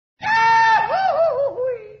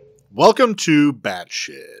Welcome to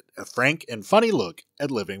Batshit, a frank and funny look at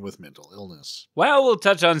living with mental illness. While we'll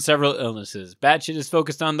touch on several illnesses, Batshit is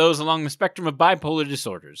focused on those along the spectrum of bipolar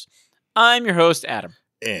disorders. I'm your host, Adam.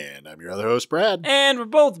 And I'm your other host, Brad. And we're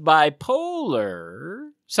both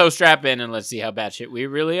bipolar. So strap in and let's see how batshit we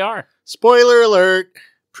really are. Spoiler alert,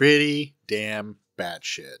 pretty damn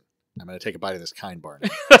batshit. I'm going to take a bite of this Kind Bar now.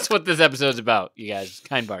 That's what this episode's about, you guys.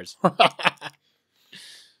 Kind bars.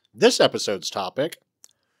 This episode's topic,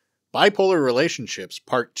 bipolar relationships,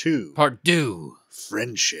 part 2. Part 2.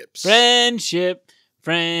 Friendships. Friendship.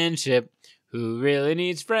 Who really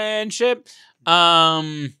needs friendship?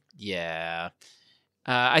 Yeah.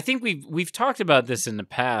 I think we've talked about this in the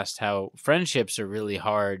past, how friendships are really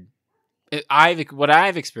hard. What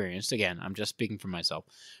I've experienced, again, I'm just speaking for myself,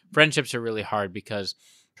 friendships are really hard because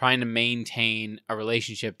trying to maintain a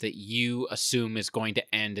relationship that you assume is going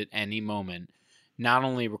to end at any moment not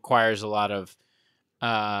only requires a lot of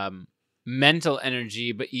mental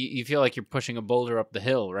energy, but you feel like you're pushing a boulder up the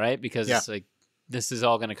hill, right? Because It's like, this is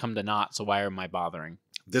all going to come to naught, so why am I bothering?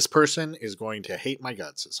 This person is going to hate my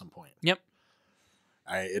guts at some point. Yep.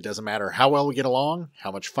 It doesn't matter how well we get along,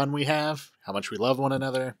 how much fun we have, how much we love one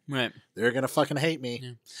another. Right. They're going to fucking hate me.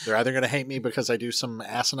 Yeah. They're either going to hate me because I do some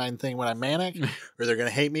asinine thing when I'm manic, or they're going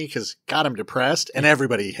to hate me because, God, I'm depressed, and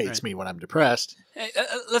everybody hates me when I'm depressed. Hey,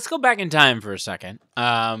 let's go back in time for a second.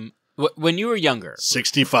 When you were younger.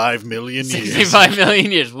 65 million years. 65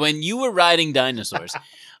 million years. When you were riding dinosaurs.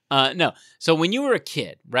 No. So when you were a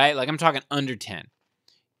kid, right? Like I'm talking under 10.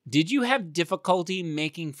 Did you have difficulty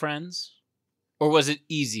making friends? Or was it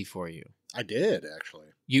easy for you? I did, actually.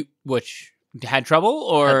 Which had trouble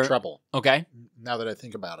or? Had trouble. Okay. Now that I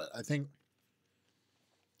think about it, I think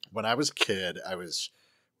when I was a kid, I was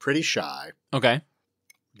pretty shy. Okay.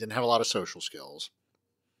 Didn't have a lot of social skills.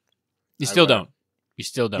 You still don't. You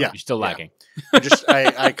still don't. Yeah, You're still lacking.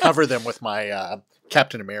 I cover them with my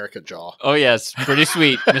Captain America jaw. Oh, yes. Pretty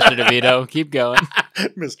sweet, Mr. DeVito. Keep going.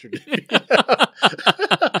 Mr. DeVito.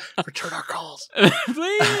 Return our calls.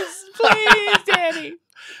 Please, Daddy.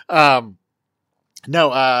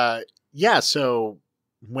 Yeah, so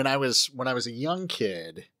when I was a young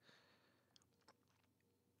kid,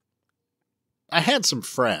 I had some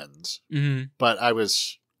friends, but I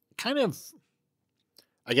was kind of,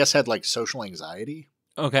 I guess, had like social anxiety.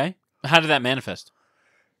 Okay. How did that manifest?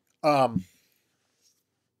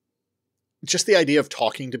 Just the idea of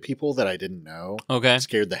talking to people that I didn't know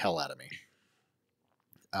scared the hell out of me.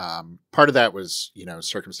 Part of that was,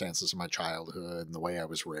 circumstances of my childhood and the way I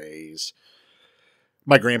was raised.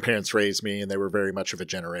 My grandparents raised me, and they were very much of a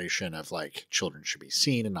generation of like children should be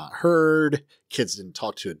seen and not heard. Kids didn't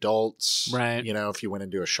talk to adults. Right. If you went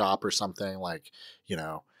into a shop or something, like,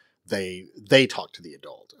 they talked to the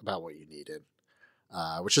adult about what you needed.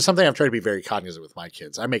 Which is something I've tried to be very cognizant with my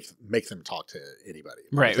kids. I make them talk to anybody.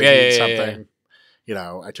 Right. If they need something.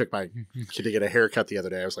 I took my kid to get a haircut the other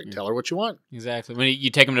day. I was like, tell her what you want. Exactly. When you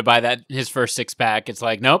take him to buy his first 6-pack, it's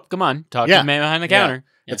like, nope, come on. Talk to the man behind the counter.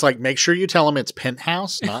 Yeah. It's like, make sure you tell him it's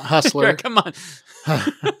Penthouse, not Hustler. Come on.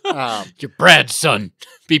 You're Brad's son.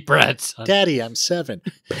 Be Brad's son. Daddy, I'm 7.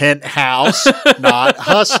 Penthouse, not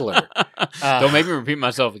Hustler. Don't make me repeat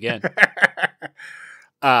myself again.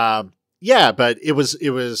 Yeah, but it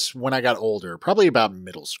was when I got older, probably about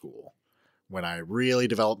middle school, when I really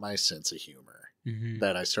developed my sense of humor,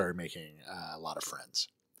 that I started making a lot of friends.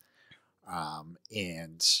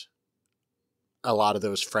 And a lot of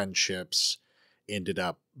those friendships ended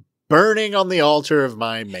up burning on the altar of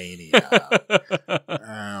my mania.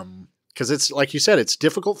 Because it's, like you said, it's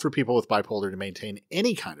difficult for people with bipolar to maintain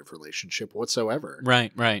any kind of relationship whatsoever.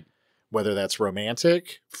 Right. Whether that's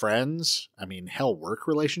romantic, friends, hell, work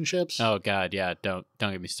relationships. Oh God, yeah. Don't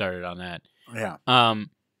get me started on that. Yeah.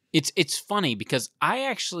 It's funny because I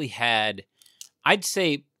actually had, I'd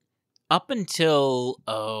say, up until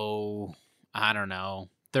I don't know,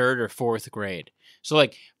 3rd or 4th grade. So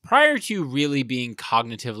like prior to really being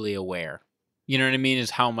cognitively aware, you know what I mean?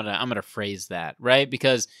 Is how I'm gonna phrase that, right?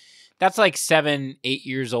 Because that's like 7, 8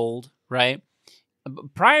 years old, right?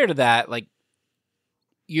 Prior to that, like,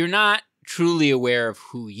 you're not truly aware of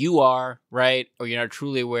who you are, right? Or you're not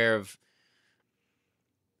truly aware of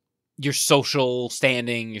your social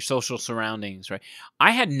standing, your social surroundings, right?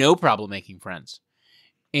 I had no problem making friends.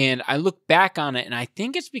 And I look back on it, and I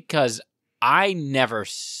think it's because I never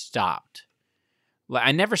stopped. Like,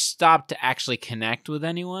 I never stopped to actually connect with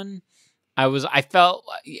anyone. I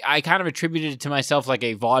kind of attributed it to myself like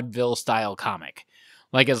a vaudeville style comic.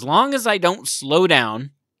 Like, as long as I don't slow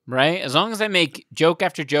down, right? As long as I make joke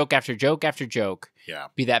after joke after joke after joke,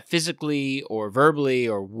 be that physically or verbally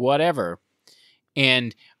or whatever,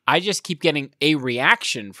 and I just keep getting a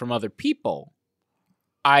reaction from other people,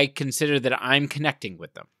 I consider that I'm connecting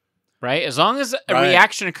with them, right? As long as a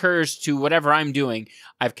reaction occurs to whatever I'm doing,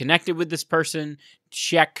 I've connected with this person,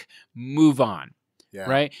 check, move on,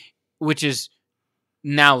 right? Which is,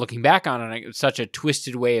 now looking back on it, such a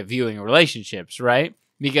twisted way of viewing relationships, right?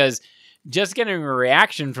 Because just getting a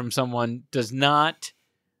reaction from someone does not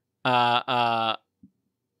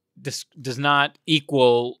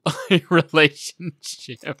equal a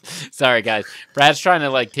relationship. Sorry, guys. Brad's trying to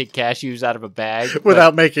like take cashews out of a bag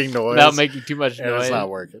without making noise, without making too much noise. It's not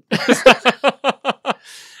working. But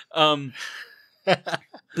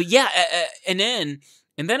yeah, and then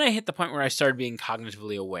I hit the point where I started being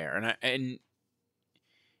cognitively aware, and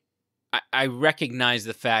I recognize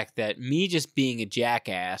the fact that me just being a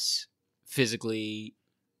jackass physically,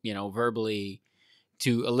 verbally,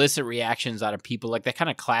 to elicit reactions out of people, like that kind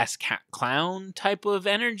of class clown type of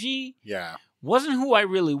energy, wasn't who I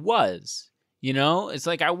really was. It's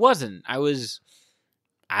like I wasn't. I was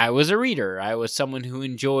a reader. I was someone who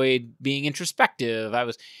enjoyed being introspective.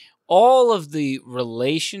 All of the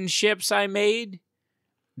relationships I made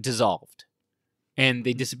dissolved, and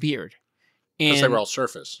they disappeared. Because they were all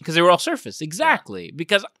surface. Because they were all surface, exactly. Yeah.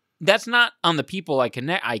 Because that's not on the people I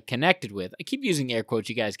connected with. I keep using air quotes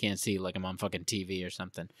you guys can't see, like I'm on fucking TV or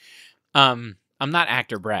something. I'm not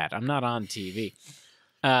actor Brad. I'm not on TV.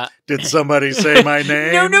 Did somebody say my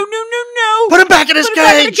name? No. Put him back in his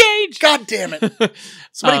cage! God damn it.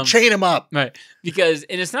 Somebody chain him up. Right. And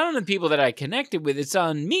it's not on the people that I connected with, it's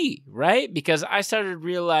on me, right? Because I started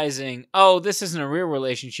realizing, this isn't a real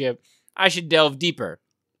relationship. I should delve deeper.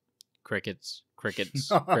 Crickets.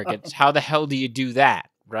 How the hell do you do that,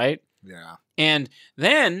 right? Yeah. And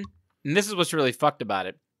then, this is what's really fucked about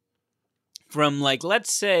it, from like,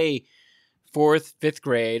 let's say 4th, 5th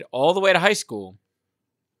grade, all the way to high school,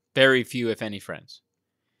 very few, if any, friends.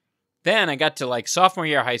 Then I got to like sophomore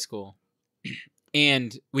year of high school,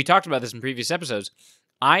 and we talked about this in previous episodes.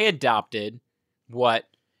 I adopted what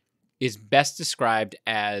is best described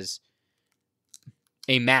as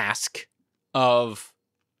a mask of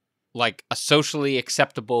like a socially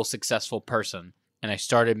acceptable, successful person, and I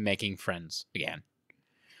started making friends again.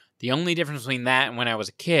 The only difference between that and when I was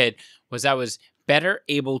a kid was I was better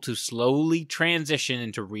able to slowly transition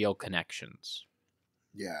into real connections.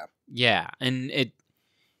 Yeah. Yeah, and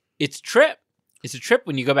it's a trip. It's a trip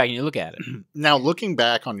when you go back and you look at it. Now, looking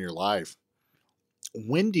back on your life,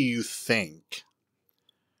 when do you think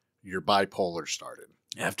your bipolar started?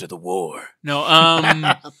 After the war. No,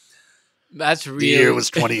 that's real. The year was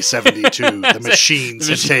 2072. The machines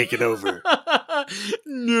had taken over.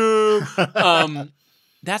 No.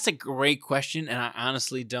 That's a great question, and I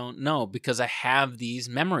honestly don't know, because I have these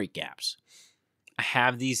memory gaps. I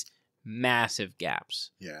have these massive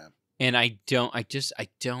gaps. Yeah. And I don't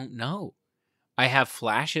know. I have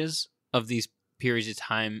flashes of these periods of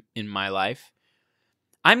time in my life.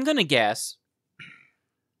 I'm going to guess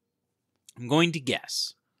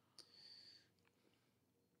 4th,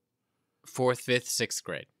 5th, 6th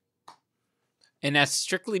grade. And that's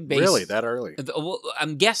strictly based... Really? That early? Well,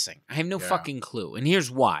 I'm guessing. I have no fucking clue. And here's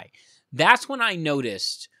why. That's when I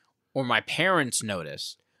noticed, or my parents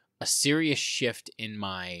noticed, a serious shift in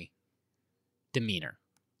my demeanor.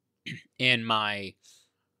 And my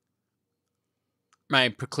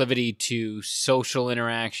proclivity to social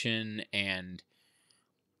interaction, and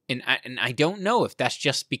I don't know if that's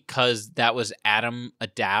just because that was Adam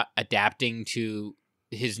adapting to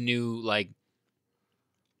his new like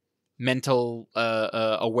mental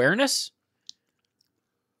awareness,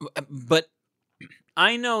 but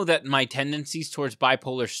I know that my tendencies towards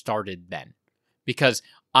bipolar started then, because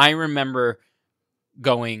I remember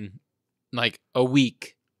going like a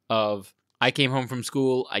week of, I came home from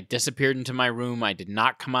school, I disappeared into my room, I did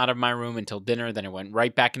not come out of my room until dinner, then I went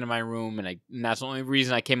right back into my room, and that's the only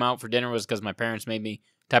reason I came out for dinner was because my parents made me,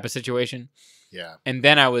 type of situation. Yeah. And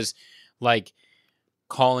then I was like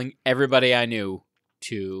calling everybody I knew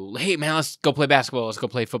to, hey man, let's go play basketball, let's go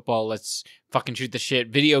play football, let's fucking shoot the shit,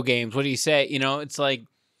 video games, what do you say? It's like,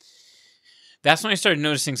 that's when I started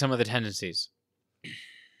noticing some of the tendencies.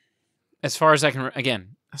 As far as I can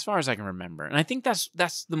remember. And I think that's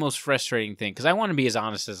the most frustrating thing, because I want to be as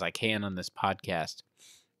honest as I can on this podcast.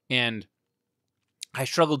 And I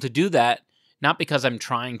struggle to do that, not because I'm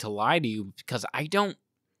trying to lie to you, because I don't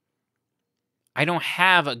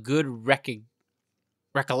have a good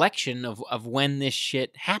recollection of when this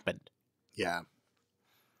shit happened. Yeah.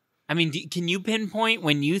 I mean, can you pinpoint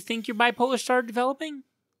when you think your bipolar started developing?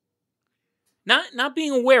 Not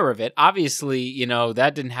being aware of it, obviously,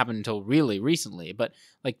 that didn't happen until really recently, but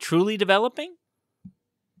like truly developing?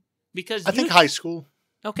 Because I think high school.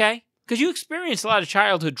 Okay. Because you experienced a lot of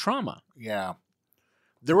childhood trauma. Yeah.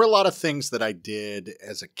 There were a lot of things that I did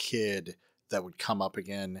as a kid that would come up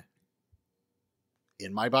again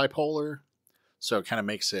in my bipolar. So it kind of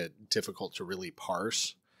makes it difficult to really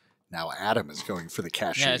parse. Now Adam is going for the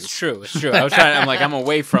cashews. Yeah, it's true. It's true. I'm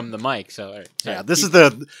away from the mic. So, all right. Yeah, this is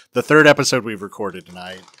the third episode we've recorded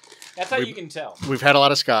tonight. That's how you can tell. We've had a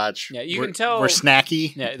lot of scotch. Yeah, you can tell. We're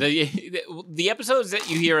snacky. Yeah, the episodes that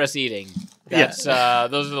you hear us eating, those are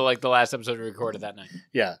the last episode we recorded that night.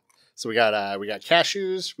 Yeah. So we got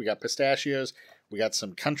cashews, we got pistachios, we got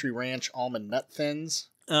some Country Ranch almond nut thins.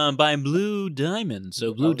 By Blue Diamond.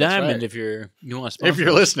 So Blue Diamond, right. If you want to sponsor. If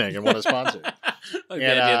you're listening and want to sponsor. The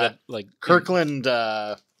idea that, like, Kirkland,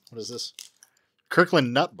 what is this?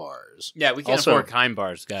 Kirkland Nut Bars. Yeah, we can't afford Kind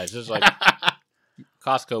bars, guys. This is like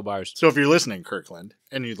Costco bars. So if you're listening, Kirkland,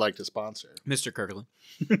 and you'd like to sponsor. Mr. Kirkland.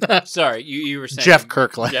 Sorry, you were saying. Jeff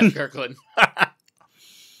Kirkland. Jeff Kirkland.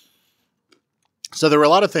 So there were a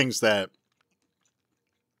lot of things that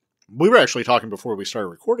we were actually talking before we started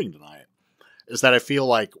recording tonight, is that I feel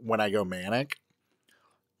like when I go manic,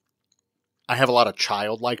 I have a lot of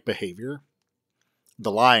childlike behavior.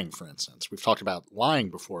 The lying, for instance. We've talked about lying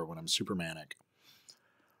before when I'm super manic.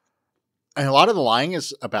 And a lot of the lying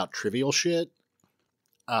is about trivial shit.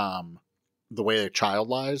 The way a child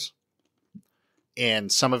lies.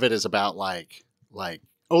 And some of it is about like,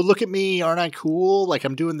 oh, look at me, aren't I cool? Like,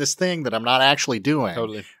 I'm doing this thing that I'm not actually doing.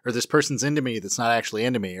 Totally. Or this person's into me that's not actually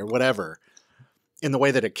into me, or whatever. In the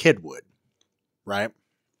way that a kid would. Right?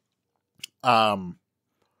 And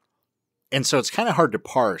so it's kind of hard to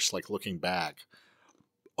parse, like, looking back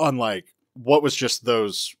on, like, what was just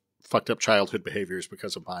those fucked up childhood behaviors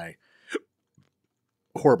because of my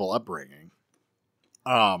horrible upbringing.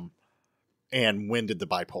 And when did the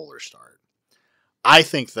bipolar start? I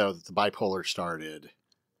think, though, that the bipolar started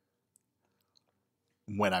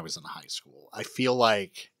when I was in high school. I feel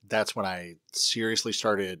like that's when I seriously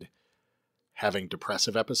started having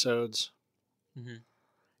depressive episodes. Mm-hmm.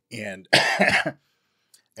 And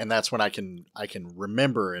and that's when I can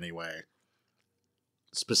remember, anyway,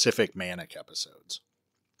 specific manic episodes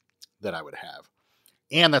that I would have.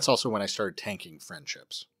 And that's also when I started tanking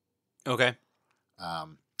friendships. Okay.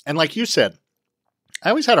 And like you said, I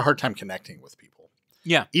always had a hard time connecting with people.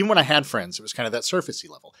 Yeah. Even when I had friends, it was kind of that surfacey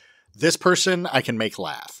level. This person I can make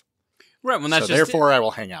laugh. Right. Well, that's so therefore I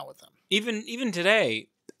will hang out with them. Even today,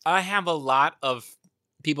 I have a lot of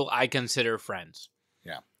people I consider friends.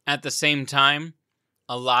 Yeah. At the same time,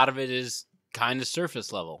 a lot of it is kind of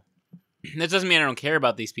surface level. That doesn't mean I don't care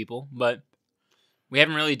about these people, but we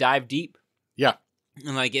haven't really dived deep. Yeah.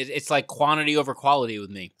 And like it's like quantity over quality with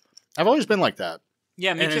me. I've always been like that.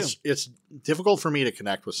 Yeah, me too. It's difficult for me to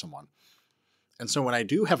connect with someone. And so when I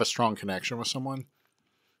do have a strong connection with someone,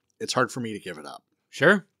 it's hard for me to give it up.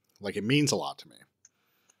 Sure. Like, it means a lot to me.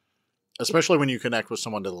 Especially when you connect with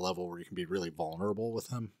someone to the level where you can be really vulnerable with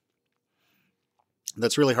them.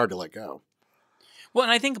 That's really hard to let go. Well,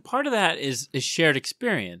 and I think a part of that is shared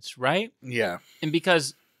experience, right? Yeah. And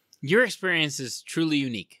because your experience is truly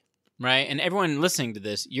unique, right? And everyone listening to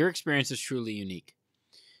this, your experience is truly unique.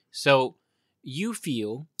 So you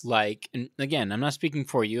feel like, and again, I'm not speaking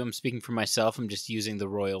for you, I'm speaking for myself, I'm just using the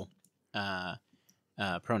royal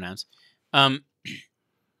pronouns.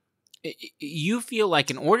 You feel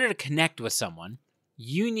like in order to connect with someone,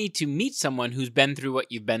 you need to meet someone who's been through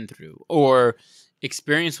what you've been through, or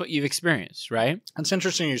experience what you've experienced, right? It's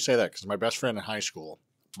interesting you say that, because my best friend in high school,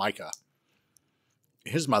 Micah,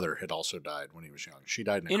 his mother had also died when he was young. She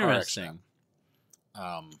died in a car accident.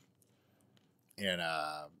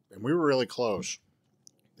 And we were really close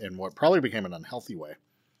in what probably became an unhealthy way.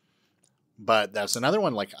 But that's another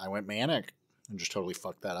one, like, I went manic and just totally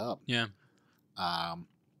fucked that up. Yeah.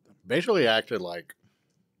 Basically acted like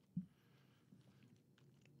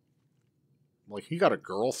he got a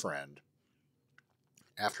girlfriend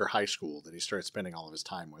after high school that he started spending all of his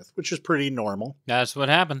time with, which is pretty normal. That's what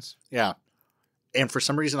happens. Yeah. And for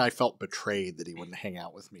some reason I felt betrayed that he wouldn't hang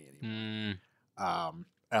out with me anymore. And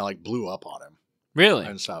I, like, blew up on him. Really?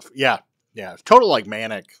 And stuff. Yeah. Yeah. Total, like,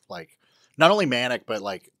 manic, like, not only manic, but,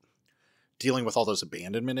 like, dealing with all those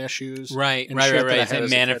abandonment issues. Right. And It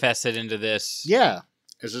manifested into this. Yeah.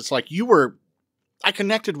 Because it's like, I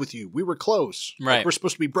connected with you. We were close. Right. Like, we're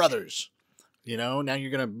supposed to be brothers. You know, now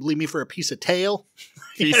you're going to leave me for a piece of tail.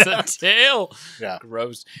 Piece of tail. Yeah.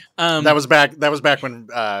 Gross. That was back when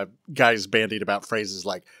guys bandied about phrases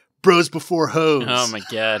like bros before hoes. Oh my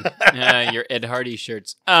God. Your Ed Hardy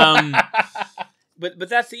shirts. But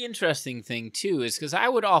that's the interesting thing too, is because I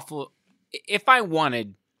would if I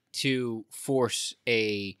wanted to force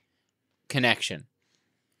a connection,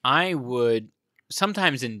 I would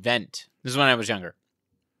sometimes invent. This is when I was younger.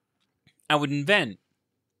 I would invent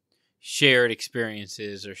shared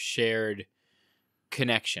experiences or shared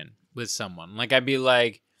connection with someone. Like, I'd be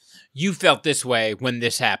like, you felt this way when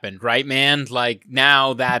this happened, right, man? Like,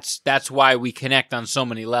 now that's why we connect on so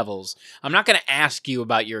many levels. I'm not going to ask you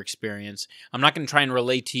about your experience. I'm not going to try and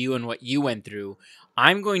relate to you and what you went through.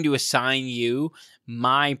 I'm going to assign you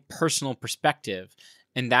my personal perspective,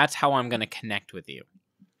 and that's how I'm going to connect with you.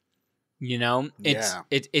 You know?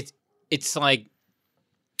 It's like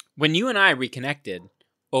when you and I reconnected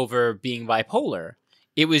over being bipolar,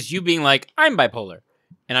 it was you being like, I'm bipolar.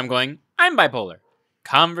 And I'm going, I'm bipolar.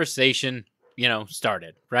 Conversation,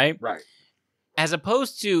 started, right? Right. As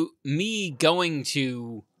opposed to me going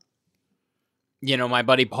to, my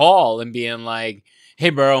buddy Paul and being like, hey,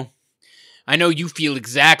 bro, I know you feel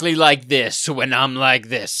exactly like this when I'm like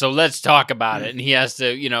this, so let's talk about it. And he has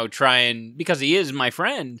to, try and, because he is my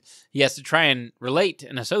friend, he has to try and relate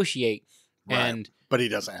and associate. Right. But he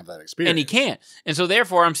doesn't have that experience. And he can't. And so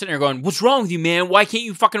therefore I'm sitting there going, what's wrong with you, man? Why can't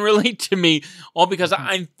you fucking relate to me? All because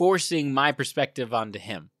I'm forcing my perspective onto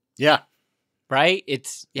him. Yeah. Right?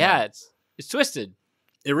 It's twisted.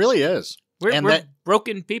 It really is. We're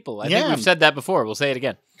broken people. I think we've said that before. We'll say it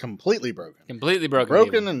again. Completely broken. Completely broken.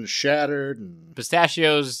 Broken people. And shattered. And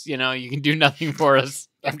Pistachios, you can do nothing for us.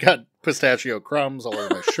 I've got pistachio crumbs all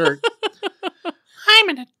over my shirt. I'm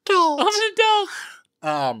an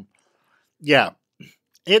adult. Yeah.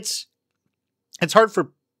 It's hard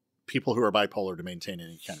for people who are bipolar to maintain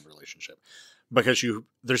any kind of relationship because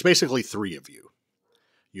there's basically three of you.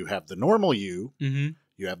 You have the normal you, you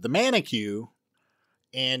have the manic you,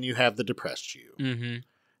 and you have the depressed you. Mm-hmm.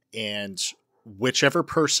 And whichever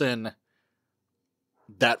person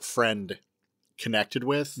that friend connected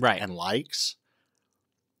with and likes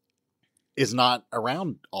is not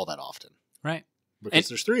around all that often. Right. Because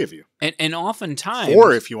there's three of you. And oftentimes...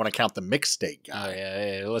 Or if you want to count the mixed state guy. Oh,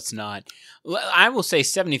 yeah, let's not. I will say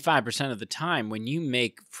 75% of the time when you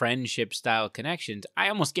make friendship-style connections, I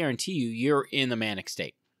almost guarantee you're in the manic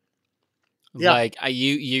state. Yeah. Like,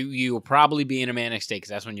 you will probably be in a manic state because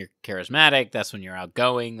that's when you're charismatic, that's when you're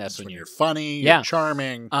outgoing, that's when you're funny, you're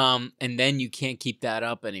charming. And then you can't keep that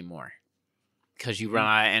up anymore because you run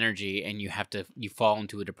out of energy and you fall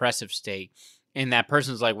into a depressive state. And that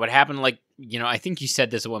person's like, what happened? Like, I think you said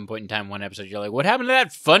this at one point in time, one episode. You're like, what happened to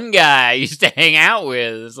that fun guy I used to hang out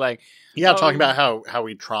with? It's like, talking about how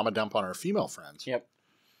we trauma dump on our female friends. Yep.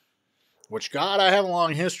 Which, God, I have a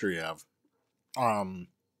long history of. I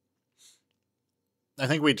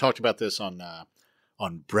think we talked about this on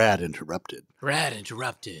Brad Interrupted.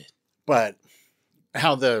 But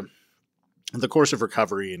how the course of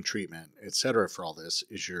recovery and treatment, etc., for all this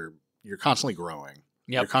is you're constantly growing.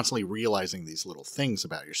 Yep. You're constantly realizing these little things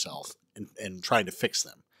about yourself and trying to fix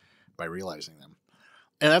them by realizing them.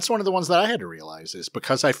 And that's one of the ones that I had to realize is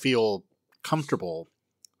because I feel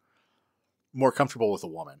more comfortable with a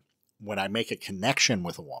woman. When I make a connection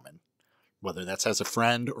with a woman, whether that's as a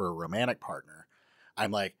friend or a romantic partner,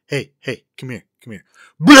 I'm like, hey, come here.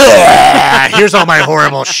 Blah! Here's all my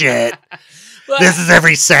horrible shit. Well, this is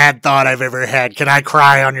every sad thought I've ever had. Can I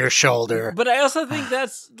cry on your shoulder? But I also think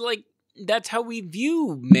that's how we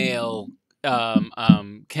view male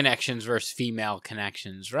connections versus female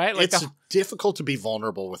connections, right? Like it's difficult to be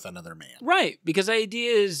vulnerable with another man. Right, because the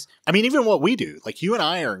idea is... I mean, even what we do, like you and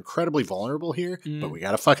I are incredibly vulnerable here, but we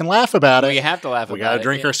got to fucking laugh about it. We have to laugh about it. We got to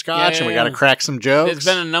drink our scotch and we got to crack some jokes. There's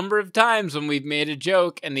been a number of times when we've made a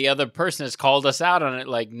joke and the other person has called us out on it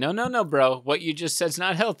like, no, bro, what you just said's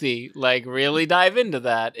not healthy. Like, really dive into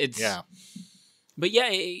that. But yeah,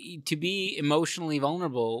 to be emotionally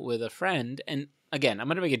vulnerable with a friend, and again, I'm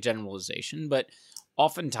going to make a generalization, but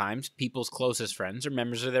oftentimes people's closest friends are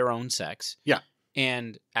members of their own sex. Yeah.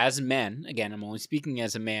 And as men, again, I'm only speaking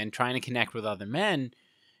as a man trying to connect with other men,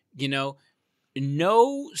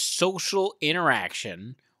 no social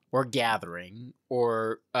interaction or gathering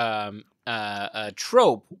or a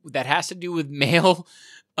trope that has to do with male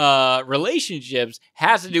relationships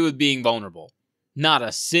has to do with being vulnerable. Not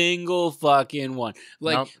a single fucking one.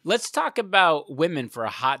 Like, nope. Let's talk about women for a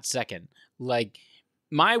hot second. Like,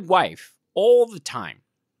 my wife, all the time,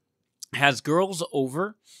 has girls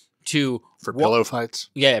over to... For pillow fights?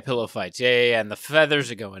 Yeah, pillow fights. Yeah, and the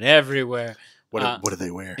feathers are going everywhere. What do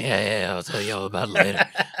they wear? Yeah, I'll tell you all about it later.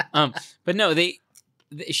 But no,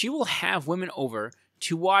 she will have women over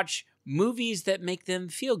to watch movies that make them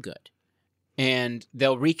feel good. And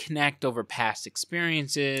they'll reconnect over past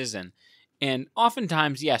experiences and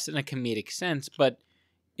oftentimes, yes, in a comedic sense, but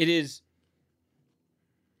it is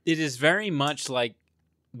very much like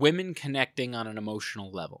women connecting on an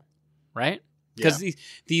emotional level, right? Because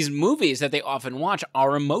these movies that they often watch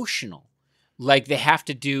are emotional. Like, they have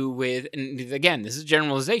to do with, and again, this is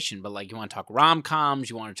generalization, but, like, you want to talk rom-coms,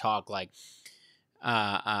 you want to talk, like,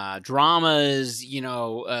 dramas, you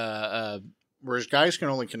know. Whereas guys can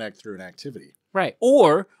only connect through an activity. Right.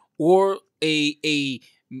 Or a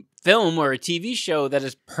film or a TV show that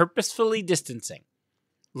is purposefully distancing.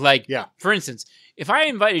 Like, for instance, if I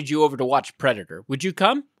invited you over to watch Predator, would you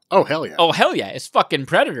come? Oh, hell yeah. Oh, hell yeah. It's fucking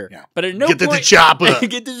Predator. Yeah. But at no point... Get to the chopper.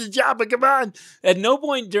 Get to the chopper, come on. At no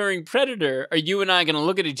point during Predator are you and I going to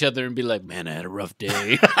look at each other and be like, man, I had a rough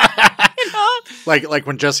day. You know? Like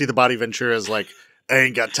when Jesse the Body Ventura is like, I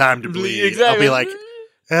ain't got time to bleed. Exactly. I'll be like,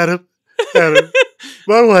 Adam,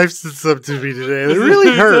 my wife said something to me today. It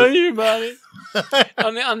really hurt. Tell you about it.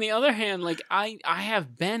 On the other hand, like I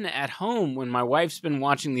have been at home when my wife's been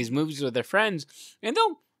watching these movies with their friends, and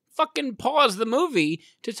they'll fucking pause the movie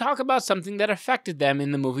to talk about something that affected them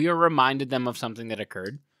in the movie or reminded them of something that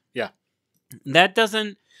occurred. Yeah. That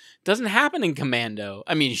doesn't happen in Commando.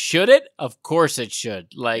 I mean, should it? Of course it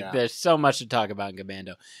should. Like, there's so much to talk about in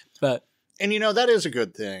Commando. And, you know, that is a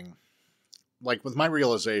good thing. Like, with my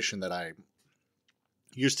realization that I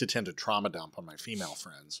used to tend to trauma dump on my female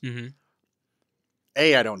friends. Mm-hmm.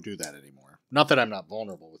 I don't do that anymore. Not that I'm not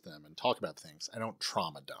vulnerable with them and talk about things. I don't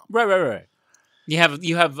trauma dump. Right. You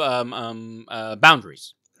have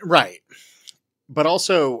boundaries. Right. But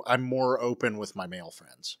also, I'm more open with my male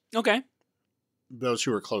friends. Okay. Those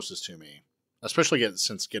who are closest to me. Especially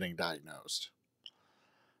since getting diagnosed.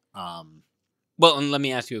 Well, and let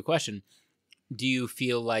me ask you a question. Do you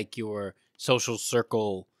feel like your social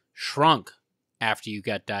circle shrunk after you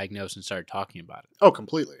got diagnosed and started talking about it? Oh,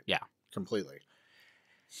 completely. Yeah. Completely.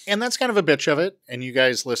 And that's kind of a bitch of it. And you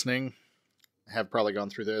guys listening have probably gone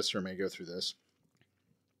through this or may go through this.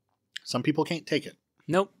 Some people can't take it.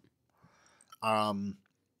 Nope.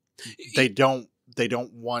 They don't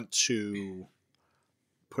want to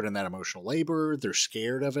put in that emotional labor. They're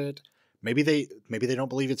scared of it. Maybe they don't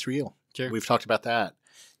believe it's real. Sure. We've talked about that.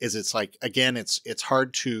 It's like, again, it's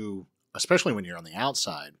hard to, especially when you're on the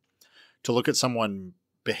outside, to look at someone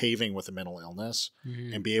behaving with a mental illness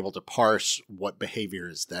and be able to parse what behavior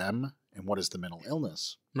is them and what is the mental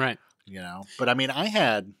illness. Right. You know, but I mean,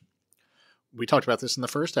 we talked about this in the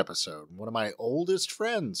first episode. One of my oldest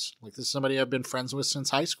friends, like this is somebody I've been friends with since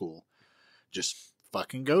high school, just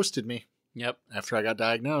fucking ghosted me. Yep. After I got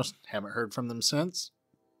diagnosed. Haven't heard from them since.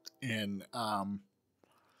 And,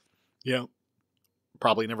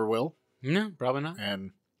 probably never will. No, probably not.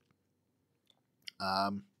 And,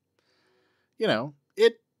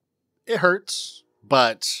 it hurts,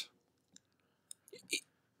 but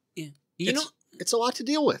it's a lot to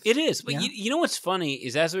deal with. It is. But you know what's funny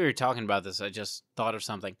is as we were talking about this, I just thought of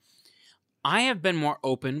something. I have been more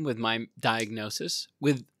open with my diagnosis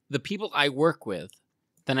with the people I work with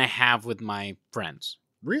than I have with my friends.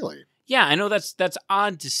 Really? Yeah, I know that's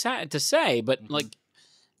odd to say, but like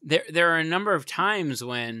there are a number of times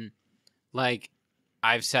when like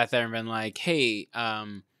I've sat there and been like, "Hey,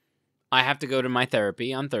 I have to go to my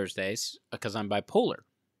therapy on Thursdays because I'm bipolar."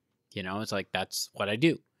 You know, it's like that's what I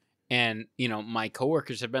do. And, you know, my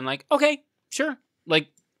coworkers have been like, "Okay, sure." Like,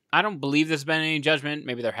 I don't believe there's been any judgment.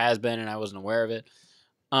 Maybe there has been and I wasn't aware of it.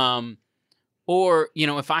 Or, you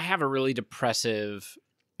know, if I have a really depressive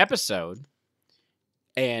episode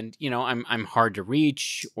and, you know, I'm hard to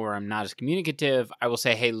reach or I'm not as communicative, I will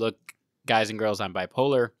say, "Hey, look, guys and girls, I'm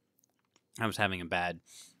bipolar. I was having a bad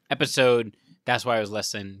episode. That's why I was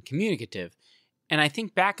less than communicative." And I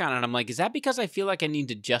think back on it, I'm like, is that because I feel like I need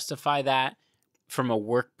to justify that from a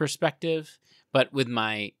work perspective? But with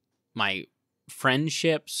my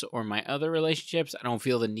friendships or my other relationships, I don't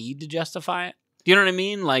feel the need to justify it. Do you know what I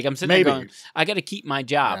mean? Like, I'm sitting there going, I got to keep my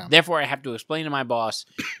job. Yeah. Therefore, I have to explain to my boss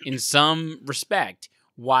in some respect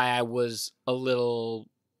why I was a little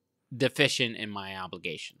deficient in my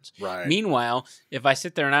obligations. Right. Meanwhile, if I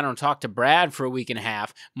sit there and I don't talk to Brad for a week and a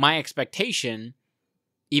half, my expectation,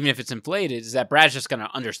 even if it's inflated, is that Brad's just going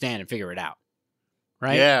to understand and figure it out.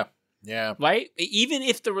 Right? Yeah. Yeah. Right? Even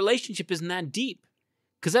if the relationship isn't that deep.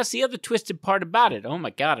 Because that's the other twisted part about it. Oh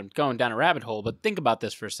my God, I'm going down a rabbit hole, but think about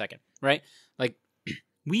this for a second, right? Like,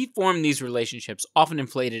 we form these relationships often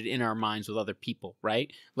inflated in our minds with other people,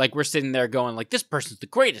 right? Like, we're sitting there going like, this person's the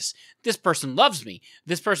greatest. This person loves me.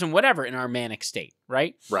 This person, whatever, in our manic state,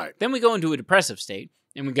 right? Right. Then we go into a depressive state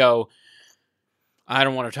and we go, I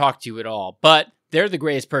don't want to talk to you at all, but they're the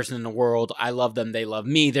greatest person in the world. I love them. They love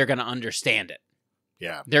me. They're going to understand it.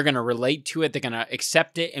 Yeah. They're going to relate to it. They're going to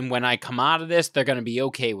accept it. And when I come out of this, they're going to be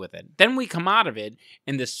okay with it. Then we come out of it,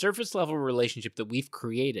 and this surface level relationship that we've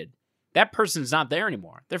created, that person's not there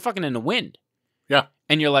anymore. They're fucking in the wind. Yeah.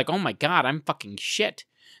 and you're like, oh my God, I'm fucking shit.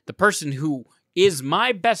 The person who is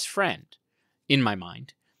my best friend, in my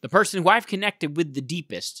mind, the person who I've connected with the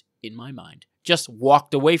deepest, in my mind, just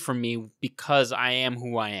walked away from me because I am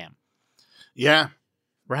who I am. Yeah.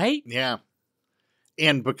 Right? Yeah.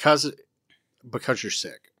 And because you're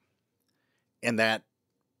sick. And that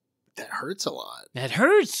hurts a lot. That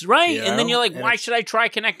hurts, right? You And then know? you're like, And why should I try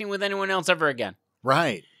connecting with anyone else ever again?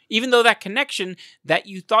 Right. Even though that connection that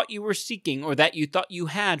you thought you were seeking or that you thought you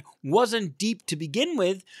had wasn't deep to begin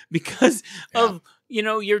with because of,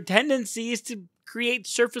 your tendencies to create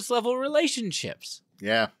surface level relationships.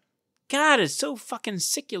 Yeah. God, it's so fucking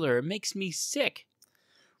secular. It makes me sick.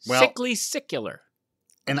 Well, Sickly secular.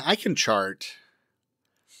 And I can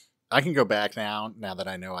go back now that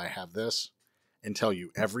I know I have this, and tell you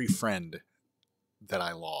every friend that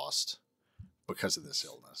I lost because of this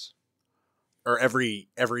illness. Or every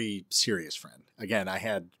serious friend. Again,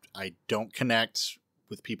 I don't connect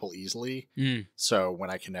with people easily. So when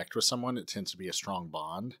I connect with someone, it tends to be a strong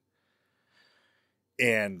bond.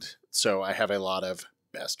 And so I have a lot of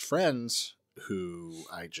best friends who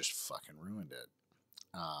I just fucking ruined it.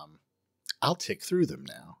 I'll tick through them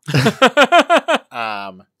now.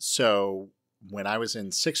 So when I was in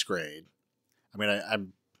 6th grade, I'm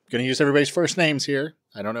going to use everybody's first names here.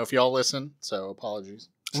 I don't know if y'all listen, so apologies.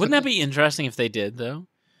 Wouldn't that be interesting if they did, though?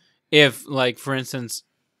 If, like, for instance,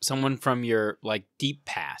 someone from your, like, deep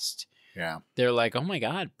past, they're like, oh my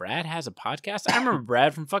God, Brad has a podcast? I remember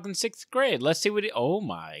Brad from fucking 6th grade. Let's see what oh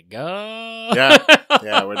my God. Yeah,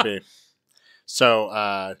 it would be. So,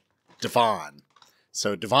 DeVon.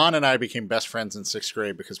 So DeVon and I became best friends in 6th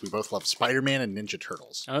grade because we both loved Spider-Man and Ninja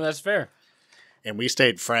Turtles. Oh, that's fair. And we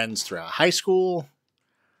stayed friends throughout high school.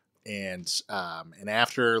 And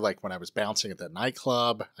after, like, when I was bouncing at that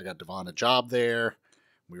nightclub, I got DeVon a job there.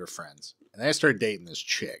 We were friends. And then I started dating this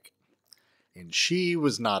chick. And she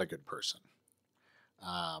was not a good person.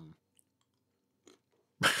 Why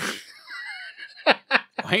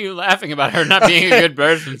are you laughing about her not being a good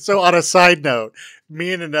person? So on a side note,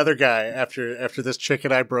 me and another guy, after this chick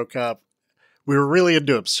and I broke up, we were really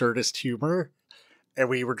into absurdist humor. And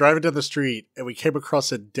we were driving down the street and we came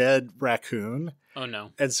across a dead raccoon. Oh,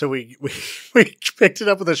 no. And so we picked it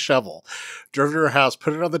up with a shovel, drove to her house,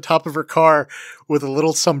 put it on the top of her car with a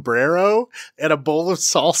little sombrero and a bowl of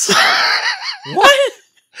salsa. What?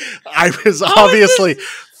 I was obviously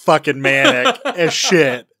fucking manic as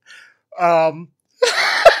shit. I'd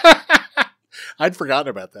forgotten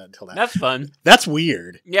about that until now. That's fun. That's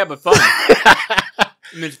weird. Yeah, but fun. I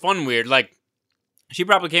mean, it's fun weird. Like, she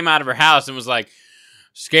probably came out of her house and was like,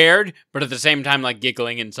 scared, but at the same time, like,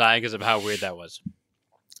 giggling inside because of how weird that was.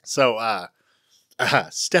 So,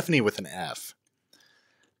 Stephanie with an F.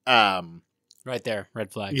 Right there,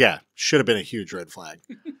 red flag. Yeah, should have been a huge red flag.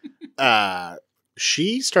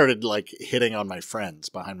 She started, like, hitting on my friends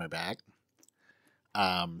behind my back.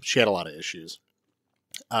 She had a lot of issues.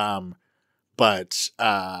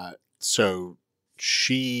 So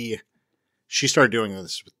she started doing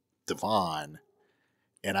this with DeVon.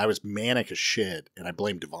 And I was manic as shit, and I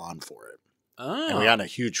blamed DeVon for it. Oh. And we got in a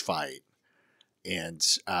huge fight. And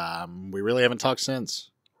we really haven't talked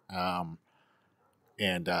since. Yeah,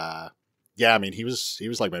 I mean, he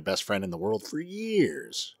was like my best friend in the world for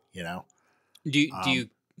years, you know? Do you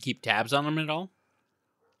keep tabs on him at all?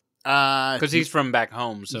 Because he's from back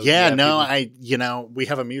home. So yeah, no, we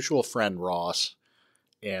have a mutual friend, Ross.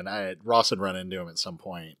 And Ross had run into him at some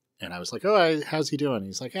point. And I was like, oh, how's he doing?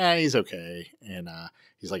 He's like, he's okay. And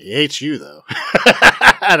he's like, he hates you, though.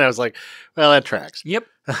 And I was like, well, that tracks. Yep.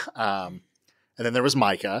 And then there was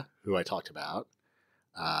Micah, who I talked about.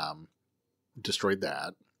 Destroyed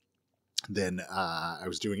that. Then I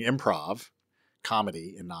was doing improv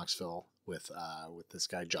comedy in Knoxville with this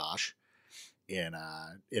guy, Josh. And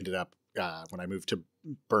ended up, when I moved to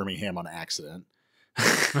Birmingham on accident,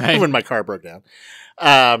 right. When my car broke down,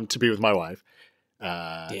 to be with my wife.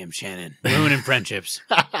 Damn, Shannon. Ruining friendships.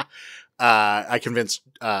 I convinced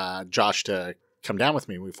Josh to come down with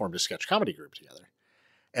me. We formed a sketch comedy group together.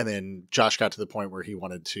 And then Josh got to the point where he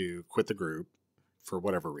wanted to quit the group for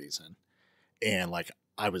whatever reason. And, like,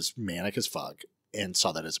 I was manic as fuck and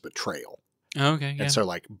saw that as a betrayal. Okay, yeah. And so,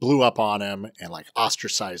 like, blew up on him and, like,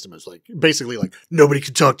 ostracized him as, like, basically, like, nobody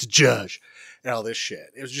could talk to Josh and all this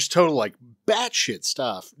shit. It was just total, like, batshit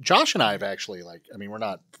stuff. Josh and I have actually, like, I mean, we're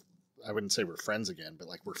not, I wouldn't say we're friends again, but,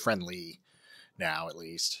 like, we're friendly now, at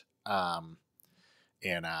least. And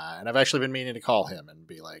I've actually been meaning to call him and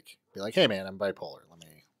be like, hey, man, I'm bipolar.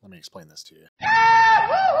 Let me explain this to you.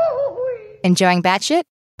 Enjoying Batshit?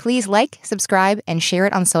 Please like, subscribe, and share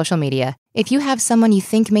it on social media. If you have someone you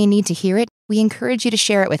think may need to hear it, we encourage you to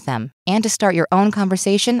share it with them and to start your own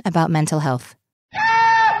conversation about mental health.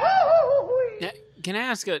 Yeah, can I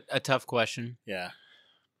ask a tough question? Yeah.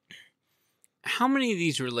 How many of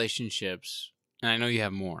these relationships, and I know you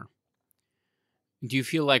have more, do you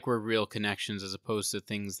feel like were real connections as opposed to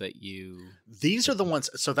things that you... These are the ones.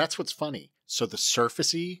 So that's what's funny. So the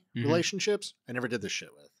surfacey Mhm. relationships, I never did this shit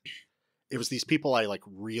with. It was these people I like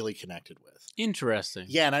really connected with. Interesting.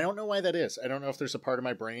 Yeah, and I don't know why that is. I don't know if there's a part of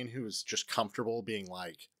my brain who's just comfortable being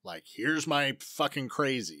like, here's my fucking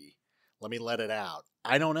crazy. Let me let it out.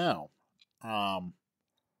 I don't know.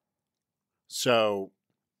 So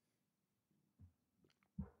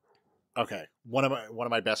okay, one of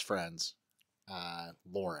my best friends,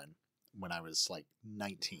 Lauren, when I was like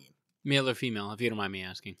 19. Male or female, if you don't mind me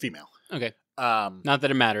asking. Female. Okay. Not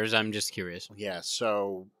that it matters. I'm just curious. Yeah.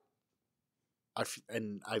 So, I've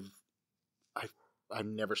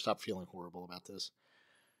never stopped feeling horrible about this.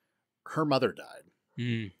 Her mother died,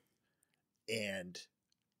 and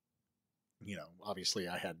obviously,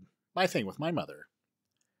 I had my thing with my mother,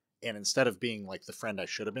 and instead of being like the friend I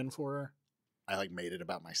should have been for her, I like made it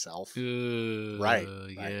about myself. Right.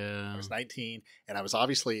 Yeah. I was 19, and I was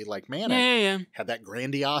obviously like, man, Yeah. had that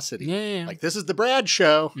grandiosity. Yeah. Like, this is the Brad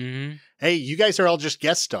show. Mm-hmm. Hey, you guys are all just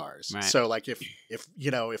guest stars. Right. So like if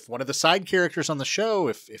one of the side characters on the show,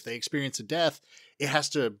 if they experience a death, it has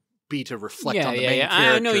to be to reflect on the main characters.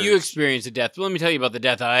 I know you experienced a death, but let me tell you about the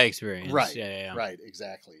death I experienced. Right. Yeah. Right,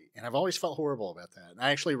 exactly. And I've always felt horrible about that. And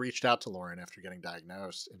I actually reached out to Lauren after getting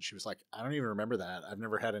diagnosed, and she was like, I don't even remember that. I've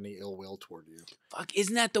never had any ill will toward you. Fuck,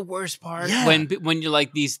 isn't that the worst part? Yeah. When you're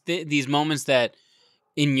like these moments that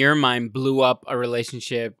in your mind blew up a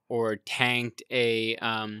relationship or tanked a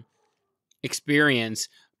experience,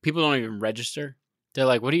 people don't even register. They're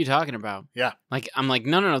like, what are you talking about? Yeah. Like, I'm like,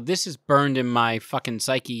 no, this is burned in my fucking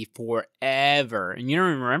psyche forever. And you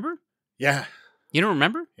don't even remember? Yeah. You don't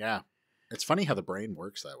remember? Yeah. It's funny how the brain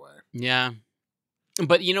works that way. Yeah.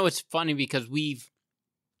 But it's funny because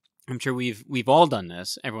I'm sure we've all done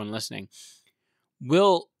this, everyone listening.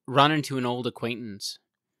 We'll run into an old acquaintance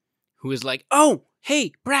who is like, oh,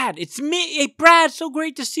 hey, Brad, it's me. Hey, Brad, so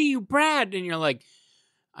great to see you, Brad. And you're like,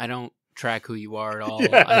 I don't track who you are at all.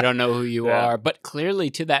 Yeah. I don't know who you are. But clearly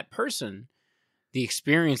to that person, the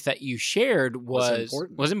experience that you shared was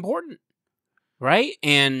important. Right?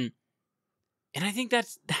 And I think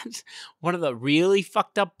that's one of the really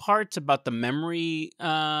fucked up parts about the memory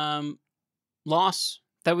loss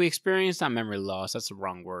that we experienced. Not memory loss, that's the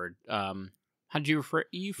wrong word. How did you phrase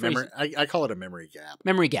it? I call it a memory gap.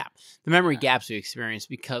 Memory gap. The memory gaps we experience,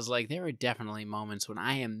 because like there are definitely moments when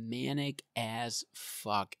I am manic as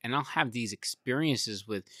fuck, and I'll have these experiences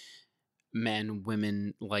with men,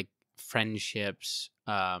 women, like friendships,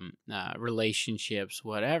 relationships,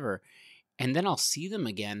 whatever, and then I'll see them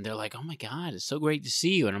again. They're like, "Oh my god, it's so great to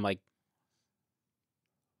see you," and I'm like,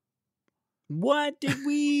 what did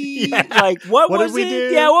we like? What was did we it?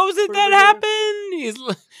 do? Yeah, what was it that happened?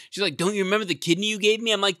 She's like, "Don't you remember the kidney you gave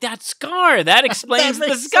me?" I'm like, "That scar. That explains That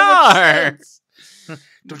the makes so much scar." sense.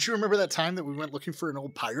 Don't you remember that time that we went looking for an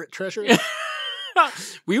old pirate treasure?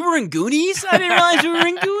 We were in Goonies? I didn't realize we were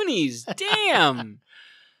in Goonies. Damn.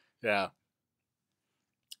 Yeah.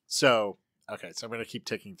 So, okay, so I'm going to keep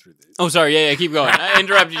ticking through these. Oh, sorry. Yeah, keep going. I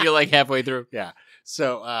interrupted you like halfway through. Yeah.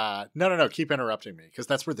 So, no, keep interrupting me, because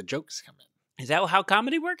that's where the jokes come in. Is that how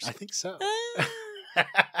comedy works? I think so.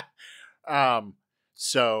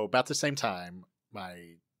 So about the same time,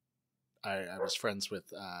 I was friends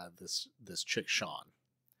with this chick, Sean.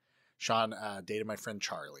 Sean dated my friend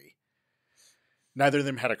Charlie. Neither of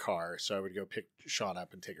them had a car, so I would go pick Sean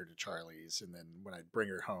up and take her to Charlie's, and then when I'd bring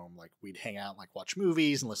her home, like we'd hang out and like watch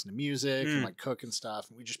movies and listen to music and like cook and stuff,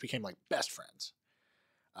 and we just became like best friends.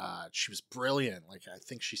 She was brilliant. Like I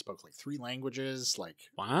think she spoke like 3 languages. Like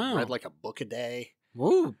wow, read like a book a day.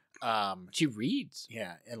 Woo. She reads.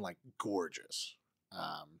 Yeah, and like gorgeous.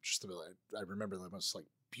 I remember the most like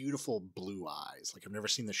beautiful blue eyes. Like I've never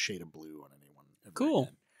seen the shade of blue on anyone ever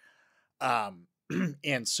cool. Again.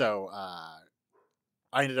 And so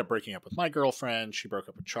I ended up breaking up with my girlfriend. She broke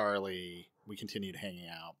up with Charlie. We continued hanging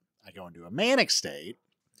out. I go into a manic state,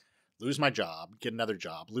 lose my job, get another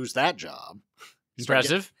job, lose that job.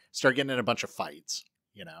 Impressive. Start getting in a bunch of fights,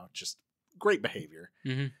 just great behavior.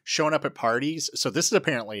 Mm-hmm. Showing up at parties. So this is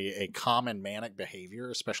apparently a common manic behavior,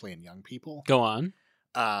 especially in young people. Go on.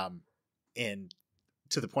 And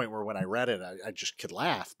to the point where when I read it, I just could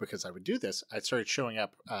laugh because I would do this. I started showing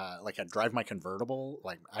up, like I'd drive my convertible.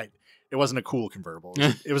 It wasn't a cool convertible.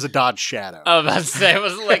 It was a Dodge Shadow. I was about to say, it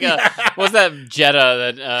wasn't like what's that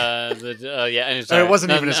Jetta And it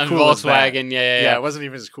wasn't even as cool Volkswagen. as that. Yeah, it wasn't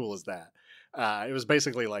even as cool as that. It was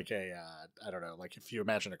basically like a I don't know, like if you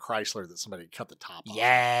imagine a Chrysler that somebody cut the top off.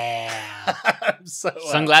 Yeah. So,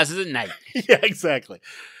 Sunglasses at night. yeah, exactly.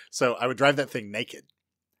 So I would drive that thing naked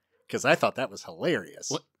because I thought that was hilarious.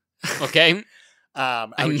 What? Okay.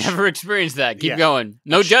 I never experienced that. Keep going.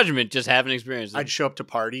 No judgment, just haven't experienced it. I'd show up to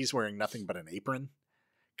parties wearing nothing but an apron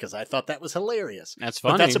because I thought that was hilarious. That's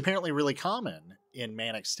funny. But that's apparently really common in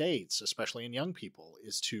manic states, especially in young people,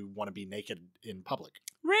 is to want to be naked in public.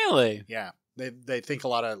 Really? Yeah. They think a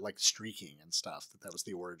lot of like streaking and stuff, that was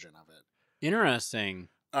the origin of it. Interesting.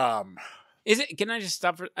 Is it? Can I just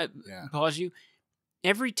stop for pause you?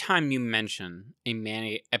 Every time you mention a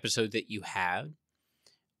manic episode that you have,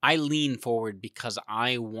 I lean forward because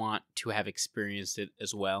I want to have experienced it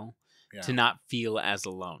as well, to not feel as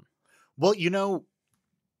alone. Well,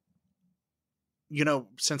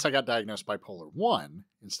 since I got diagnosed bipolar 1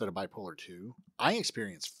 instead of bipolar 2, I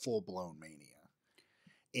experienced full-blown mania.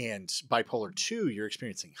 And bipolar 2, you're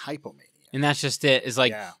experiencing hypomania. And that's just it. It's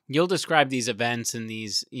like, you'll describe these events and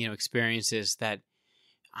these, experiences that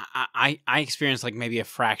I experience like maybe a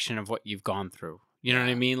fraction of what you've gone through. You know what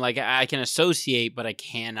I mean? Like I can associate, but I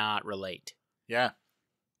cannot relate. Yeah.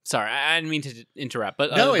 Sorry, I didn't mean to interrupt.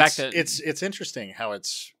 But no, back it's interesting how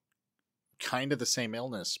it's kind of the same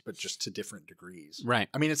illness, but just to different degrees. Right.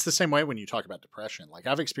 I mean, it's the same way when you talk about depression. Like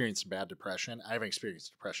I've experienced bad depression. I haven't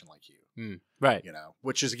experienced depression like you. Right.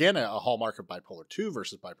 Which is again a hallmark of bipolar 2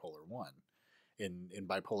 versus bipolar 1. In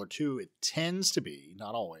bipolar 2, it tends to be,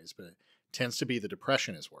 not always, but it tends to be the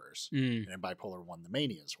depression is worse. And in bipolar 1, the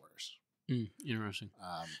mania is worse. Interesting.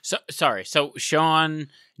 So Sean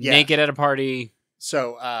naked at a party.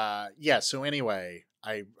 So anyway,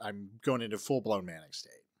 I'm going into full-blown manic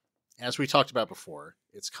state. As we talked about before,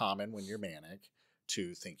 it's common when you're manic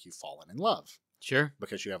to think you've fallen in love. Sure.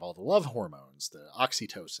 Because you have all the love hormones, the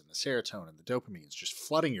oxytocin, the serotonin, the dopamines just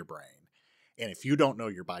flooding your brain. And if you don't know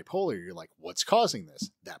you're bipolar, you're like, what's causing this?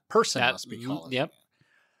 That person must be causing it.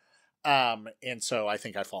 And so I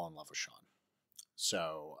think I fall in love with Sean.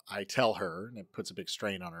 So I tell her, and it puts a big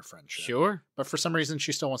strain on our friendship. Sure. But for some reason,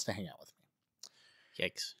 she still wants to hang out with me.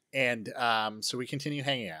 Yikes. And so we continue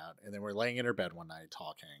hanging out. And then we're laying in her bed one night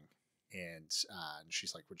talking. And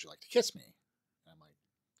she's like, would you like to kiss me? And I'm like,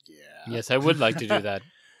 yeah. Yes, I would like to do that.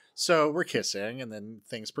 So we're kissing, and then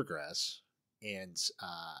things progress. And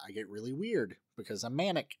I get really weird because I'm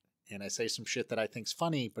manic. And I say some shit that I think's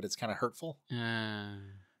funny, but it's kind of hurtful. And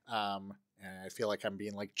I feel like I'm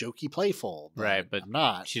being like jokey playful. Right, but I'm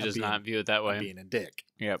not. She does not view it that way. I'm being a dick.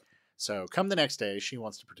 Yep. So come the next day, she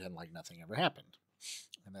wants to pretend like nothing ever happened.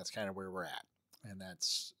 And that's kind of where we're at. And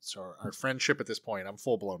that's so our friendship at this point, I'm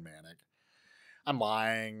full blown manic. I'm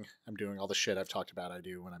lying. I'm doing all the shit I've talked about I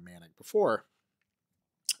do when I'm manic before.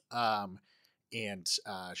 And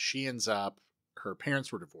she ends up, her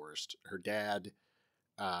parents were divorced. Her dad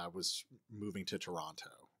was moving to Toronto.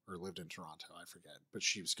 Or lived in Toronto, I forget. But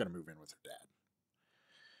she was going to move in with her dad.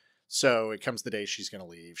 So it comes the day she's going to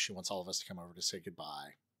leave. She wants all of us to come over to say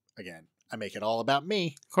goodbye. Again, I make it all about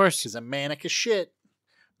me. Of course. Because I'm manic as shit.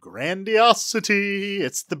 Grandiosity.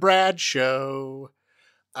 It's the Brad show.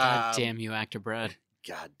 God damn you, Actor Brad.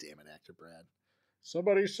 God damn it, Actor Brad.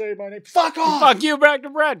 Somebody say my name. Fuck off! Fuck you, Actor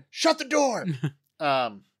Brad! Shut the door!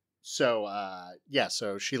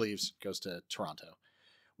 So she leaves, goes to Toronto.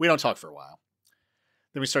 We don't talk for a while.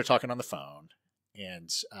 Then we start talking on the phone, and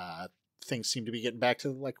things seem to be getting back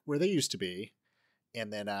to like where they used to be.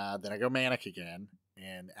 And then I go manic again,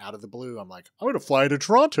 and out of the blue, I'm like, I'm going to fly to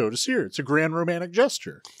Toronto to see her. It's a grand romantic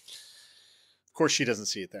gesture. Of course, she doesn't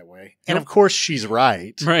see it that way, and of course, she's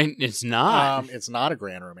right. Right, it's not. It's not a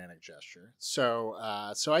grand romantic gesture. So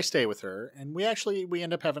I stay with her, and we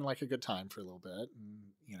end up having like a good time for a little bit,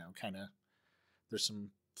 and kind of there's some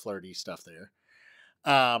flirty stuff there.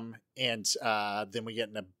 Then we get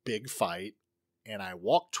in a big fight, and I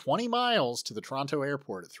walk 20 miles to the Toronto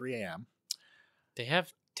airport at 3 a.m. They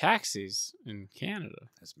have taxis in Canada.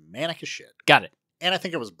 It's manic as shit. Got it. And I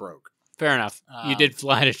think it was broke. Fair enough. You did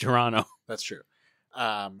fly to Toronto. That's true.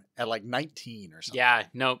 At like 19 or something. Yeah.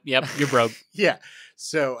 No. Yep. You're broke. Yeah.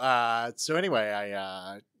 So anyway,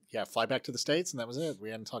 I fly back to the States, and that was it. We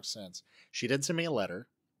hadn't talked since. She did send me a letter.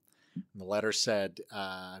 And the letter said,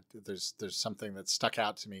 there's something that stuck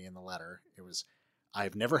out to me in the letter. It was,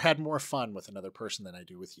 I've never had more fun with another person than I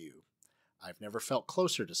do with you. I've never felt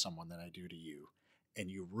closer to someone than I do to you. And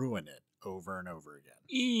you ruin it over and over again.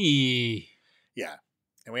 Yeah.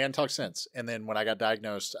 And we hadn't talked since. And then when I got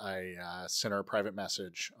diagnosed, I sent her a private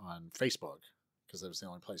message on Facebook because that was the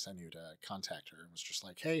only place I knew to contact her. And was just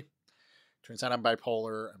like, hey, turns out I'm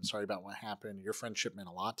bipolar. I'm sorry about what happened. Your friendship meant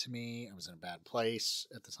a lot to me. I was in a bad place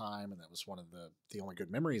at the time, and that was one of the only good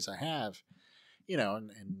memories I have.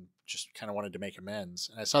 and just kind of wanted to make amends.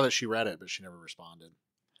 And I saw that she read it, but she never responded.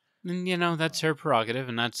 And, that's her prerogative,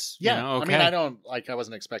 and that's, okay. I mean, I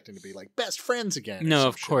wasn't expecting to be like best friends again. No,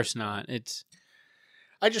 of course not.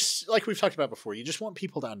 I just, like we've talked about before, you just want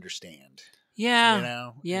people to understand.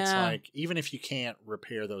 Yeah. Yeah. It's like, even if you can't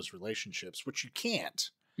repair those relationships, which you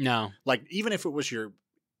can't. No. Like, even though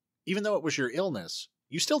it was your illness,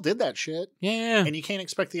 you still did that shit. Yeah. And you can't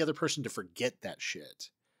expect the other person to forget that shit.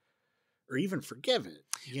 Or even forgive it,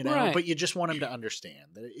 Right. But you just want them to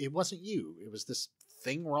understand that it wasn't you. It was this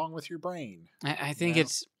thing wrong with your brain. I think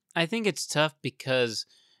it's tough because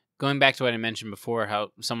going back to what I mentioned before,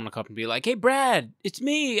 how someone will come up and be like, "Hey, Brad, it's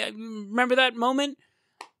me. Remember that moment?"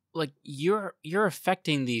 Like you're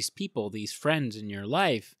affecting these people, these friends in your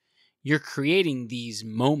life. You're creating these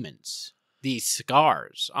moments, these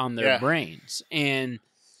scars on their brains, and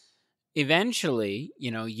eventually,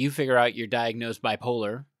 you figure out you're diagnosed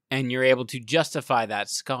bipolar. And you're able to justify that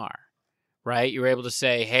scar, right? You're able to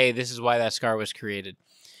say, hey, this is why that scar was created.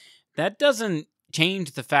 That doesn't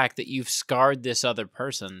change the fact that you've scarred this other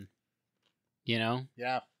person, Yeah.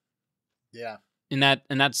 Yeah. And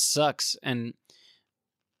that sucks. And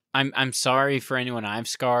I'm sorry for anyone I've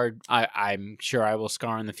scarred. I'm sure I will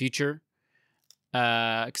scar in the future.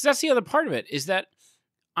 Because that's the other part of it, is that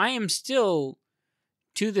I am still,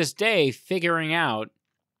 to this day, figuring out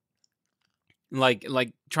like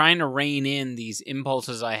trying to rein in these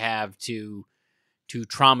impulses I have to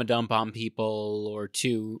trauma dump on people or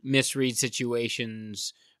to misread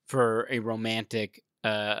situations for a romantic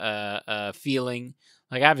feeling.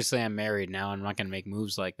 Like, obviously I'm married now. I'm not going to make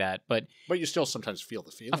moves like that, but you still sometimes feel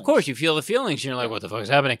the feelings. Of course you feel the feelings. You're like, what the fuck is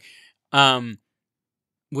happening?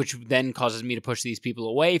 Which then causes me to push these people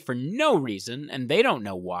away for no reason, and they don't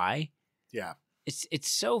know why. Yeah. It's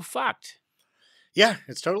so fucked. Yeah,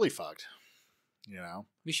 it's totally fucked.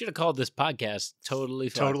 We should have called this podcast Totally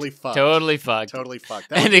Fucked. Totally Fucked. Totally Fucked. Totally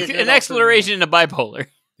Fucked. An exploration into bipolar.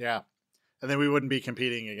 Yeah. And then we wouldn't be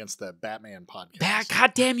competing against the Batman podcast.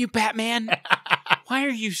 God damn you, Batman. Why are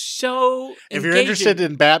you so If you're interested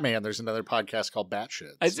in Batman, there's another podcast called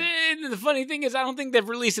Batshit. The funny thing is, I don't think they've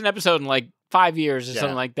released an episode in like 5 years or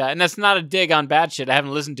something like that. And that's not a dig on Batshit. I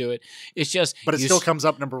haven't listened to it. It's just... But it still comes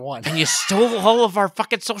up number one. And you stole all of our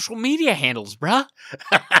fucking social media handles, bruh.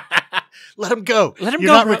 Let him go. Let him You're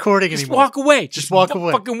go. You're not bro. recording Just anymore. Walk away. Just walk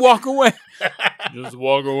away. Fucking walk away. Just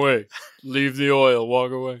walk away. Leave the oil.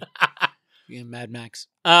 Walk away. Yeah, Mad Max.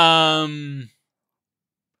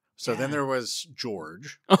 So then there was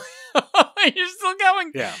George. You're still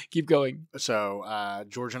going? Yeah. Keep going. So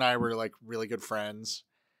George and I were like really good friends,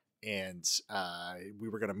 and we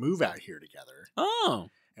were going to move out here together. Oh.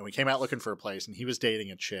 And we came out looking for a place, and he was dating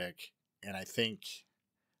a chick, and I think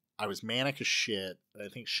I was manic as shit. I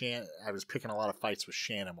think I was picking a lot of fights with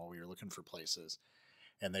Shannon while we were looking for places.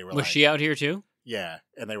 And they were Was she out here too? Yeah.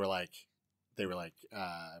 And they were like,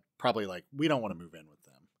 probably like, we don't want to move in with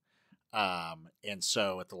them. And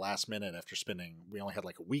so at the last minute, after we only had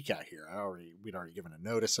like a week out here. We'd already given a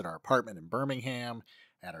notice at our apartment in Birmingham,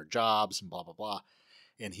 at our jobs, and blah blah blah.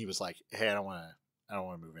 And he was like, "Hey, I don't want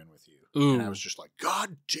to move in with you." Ooh. And I was just like,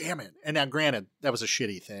 "God damn it!" And now, granted, that was a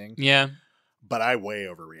shitty thing. Yeah. But I way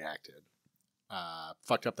overreacted.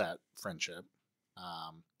 Fucked up that friendship.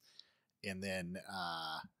 And then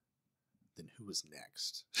who was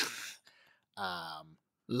next?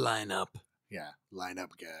 Line up. Yeah, line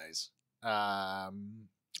up, guys.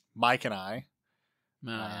 Mike and I.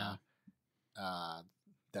 Yeah.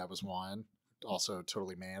 That was one. Also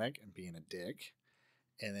totally manic and being a dick.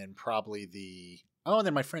 And then probably and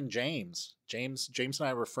then my friend James. James and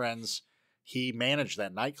I were friends. He managed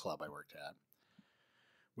that nightclub I worked at.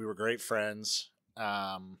 We were great friends.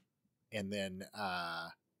 And then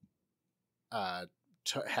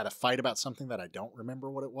had a fight about something that I don't remember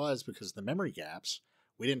what it was because of the memory gaps.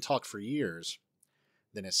 We didn't talk for years.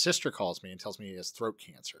 Then his sister calls me and tells me he has throat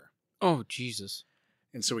cancer. Oh, Jesus.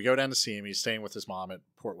 And so we go down to see him. He's staying with his mom at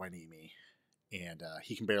Port Hueneme. And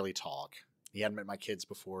he can barely talk. He hadn't met my kids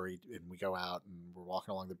before. And we go out and we're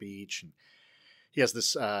walking along the beach. And he has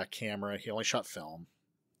this camera. He only shot film.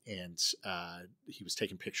 And he was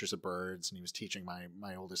taking pictures of birds. And he was teaching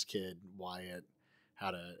my oldest kid, Wyatt,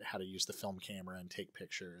 how to use the film camera and take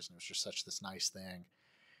pictures. And it was just such this nice thing.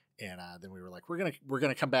 And then we were like, we're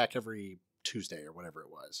gonna come back every Tuesday or whatever it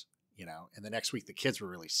was, And the next week the kids were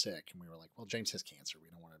really sick, and we were like, well, James has cancer. We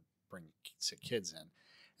don't want to bring sick kids in,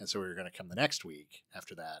 and so we were gonna come the next week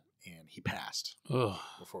after that, and he passed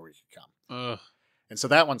before we could come. And so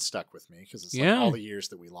that one stuck with me because it's like all the years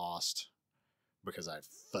that we lost because I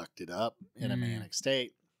fucked it up in a manic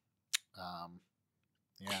state.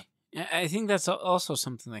 Yeah. I think that's also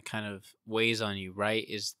something that kind of weighs on you, right?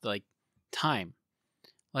 Is like time.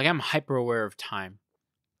 Like I'm hyper aware of time.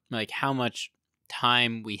 Like how much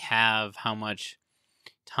time we have, how much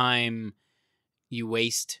time you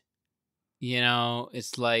waste.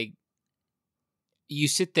 It's like you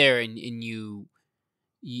sit there and you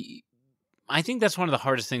I think that's one of the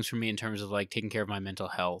hardest things for me in terms of like taking care of my mental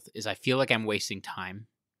health is I feel like I'm wasting time.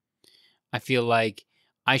 I feel like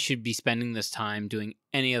I should be spending this time doing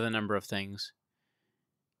any other number of things.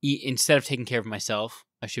 Instead of taking care of myself,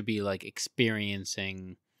 I should be like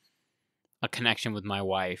experiencing a connection with my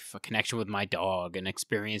wife, a connection with my dog, an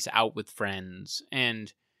experience out with friends.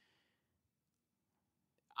 And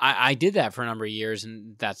I did that for a number of years,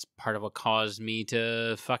 and that's part of what caused me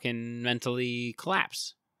to fucking mentally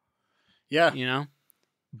collapse. Yeah.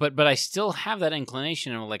 But I still have that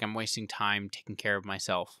inclination of like I'm wasting time taking care of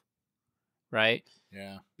myself. Right?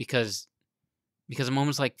 Yeah. Because a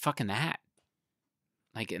moment's like fucking that.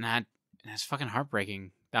 Like and that's fucking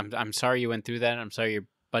heartbreaking. I'm sorry you went through that. I'm sorry your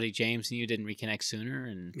buddy James and you didn't reconnect sooner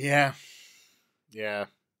and Yeah. Yeah.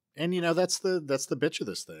 And that's the bitch of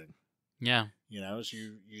this thing. yeah. Is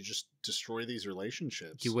you just destroy these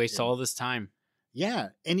relationships. You waste all this time. Yeah.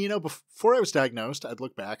 And before I was diagnosed, I'd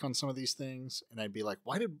look back on some of these things and I'd be like,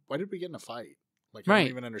 why did we get in a fight? Like I don't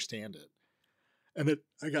even understand it. And then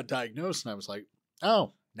I got diagnosed and I was like,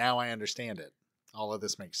 oh, now I understand it. All of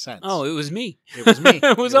this makes sense. Oh, it was me. It was me.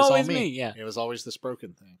 It was always me. Yeah. It was always this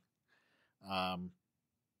broken thing.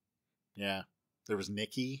 Yeah. There was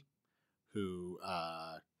Nikki who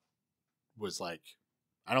was like,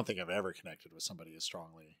 I don't think I've ever connected with somebody as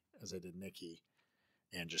strongly as I did Nikki,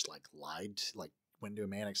 and just like lied, like went into a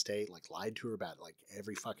manic state, like lied to her about like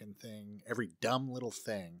every fucking thing, every dumb little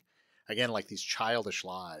thing. Again, like these childish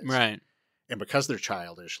lies. Right. And because they're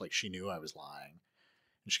childish, like she knew I was lying,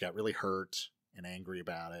 and she got really hurt and angry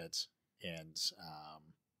about it, and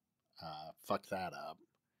fucked that up.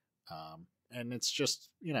 And it's just,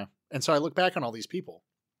 and so I look back on all these people,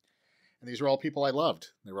 and these were all people I loved.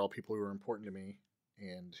 They were all people who were important to me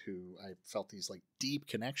and who I felt these like deep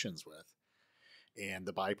connections with. And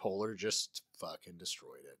the bipolar just fucking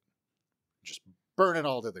destroyed it. Just burn it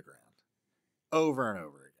all to the ground over and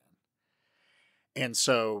over again. And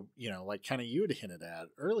so, like kind of you had hinted at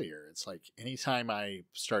earlier, it's like anytime I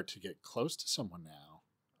start to get close to someone now,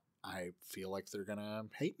 I feel like they're going to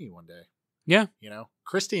hate me one day. Yeah.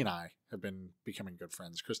 Christy and I have been becoming good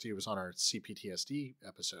friends. Christy was on our CPTSD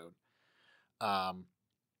episode.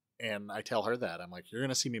 And I tell her that. I'm like, you're going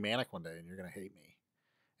to see me manic one day and you're going to hate me.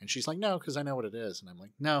 And she's like, no, because I know what it is. And I'm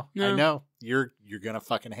like, no, I know. You're going to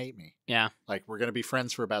fucking hate me. Yeah. Like, we're going to be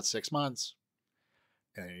friends for about 6 months.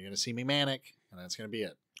 And then you're going to see me manic. And that's going to be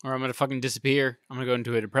it. Or I'm going to fucking disappear. I'm going to go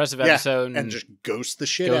into a depressive episode. And just ghost the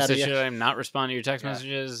shit out of you. I'm not responding to your text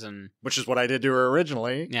messages. Which is what I did to her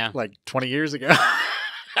originally. Yeah. Like 20 years ago.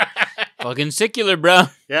 Fucking secular, bro.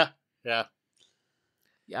 Yeah. Yeah.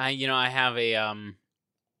 I have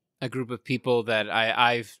a group of people that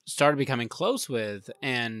I've started becoming close with,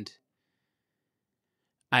 and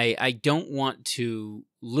I don't want to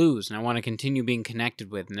lose, and I want to continue being connected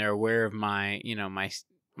with, and they're aware of my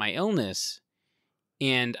my illness,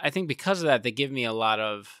 and I think because of that, they give me a lot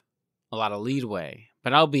of leadway.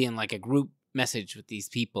 But I'll be in like a group message with these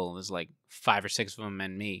people. There's like 5 or 6 of them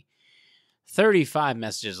and me. 35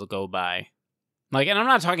 messages will go by. Like, and I'm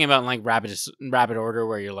not talking about like rapid order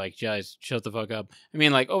where you're like, guys, shut the fuck up. I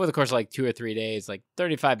mean, like over the course of like 2 or 3 days, like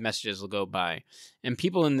 35 messages will go by, and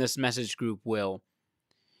people in this message group will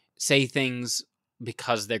say things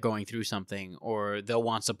because they're going through something, or they'll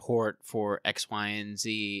want support for X, Y, and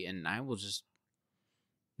Z, and I will just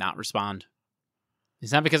not respond.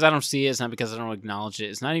 It's not because I don't see it. It's not because I don't acknowledge it.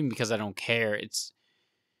 It's not even because I don't care. It's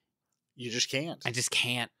you just can't. I just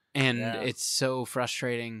can't, and it's so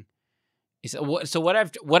frustrating. So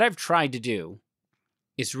what I've tried to do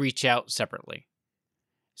is reach out separately,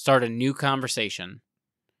 start a new conversation,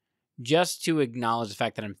 just to acknowledge the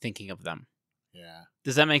fact that I'm thinking of them. Yeah.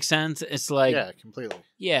 Does that make sense? It's like completely.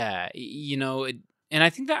 Yeah, and I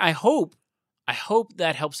think that I hope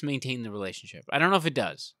that helps maintain the relationship. I don't know if it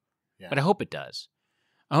does, but I hope it does.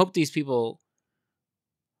 I hope these people,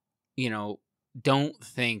 don't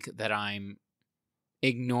think that I'm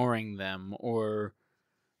ignoring them or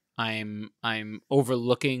I'm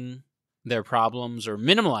overlooking their problems or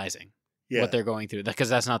minimalizing what they're going through, because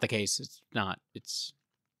that's not the case. It's not. It's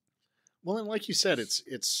well, and like you said, it's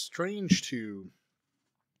strange to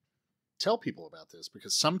tell people about this,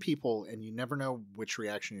 because some people, and you never know which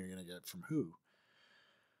reaction you're going to get from who.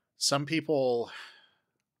 Some people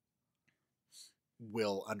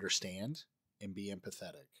will understand and be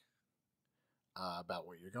empathetic. about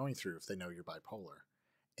what you're going through if they know you're bipolar.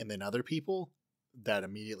 And then other people, that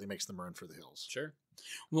immediately makes them run for the hills. Sure.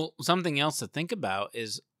 Well, something else to think about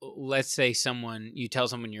is, let's say you tell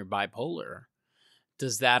someone you're bipolar.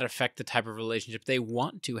 Does that affect the type of relationship they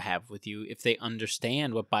want to have with you if they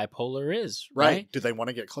understand what bipolar is? Right? Do they want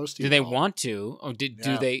to get close to you? Do they want to? Or do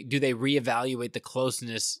they reevaluate the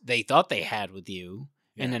closeness they thought they had with you,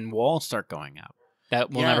 and then walls start going up that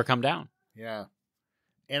will never come down? Yeah.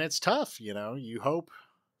 And it's tough, you hope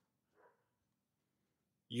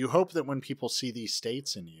that when people see these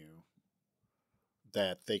states in you,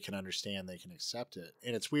 that they can understand, they can accept it.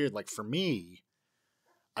 And it's weird. Like for me,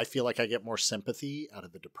 I feel like I get more sympathy out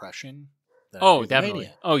of the depression than I do definitely. the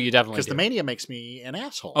mania. Oh, you definitely Because do. the mania makes me an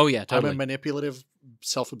asshole. Oh, yeah, totally. I'm a manipulative,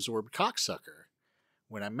 self-absorbed cocksucker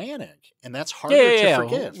when I'm manic. And that's harder to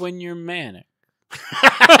forgive. When you're manic.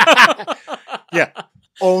 Yeah.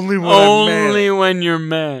 Only when you're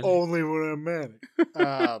manic. Only when I'm manic.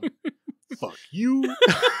 Fuck you.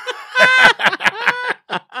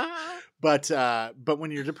 But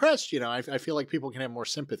when you're depressed, I feel like people can have more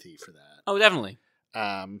sympathy for that. Oh, definitely.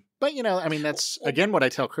 But that's again what I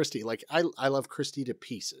tell Christy. Like I love Christy to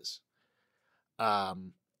pieces.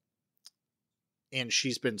 And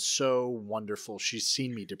she's been so wonderful. She's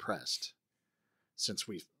seen me depressed since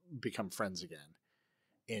we've become friends again.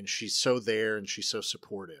 And she's so there and she's so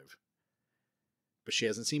supportive. But she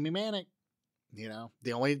hasn't seen me manic.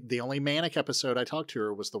 The only manic episode I talked to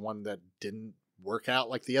her was the one that didn't work out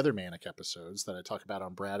like the other manic episodes that I talk about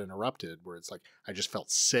on Brad Interrupted, where it's like I just felt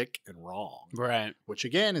sick and wrong. Right. Which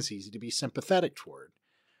again is easy to be sympathetic toward.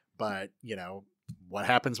 But, what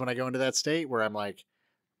happens when I go into that state where I'm like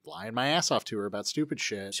lying my ass off to her about stupid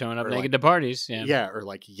shit. Showing up naked to parties. Yeah. Yeah. Or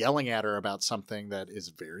like yelling at her about something that is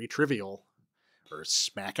very trivial, or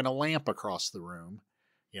smacking a lamp across the room.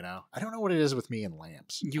 I don't know what it is with me and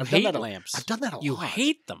lamps. You hate lamps. I've done that a lot. You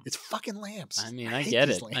hate them. It's fucking lamps. I mean, I get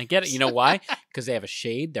it. I get it. You know why? Because they have a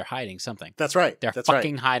shade. They're hiding something. That's right. They're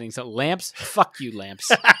fucking hiding something. Lamps? Fuck you, lamps.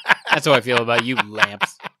 That's how I feel about you,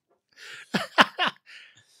 lamps.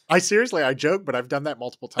 I joke, but I've done that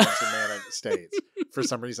multiple times in manic states. For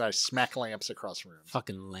some reason, I smack lamps across rooms.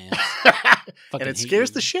 Fucking lamps. And it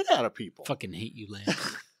scares the shit out of people. Fucking hate you,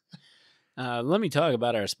 lamps. Let me talk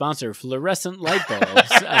about our sponsor, Fluorescent Light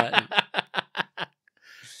Bulbs.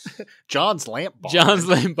 John's Lamp Barn. John's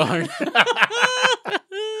Lamp Barn.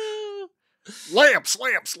 Lamps.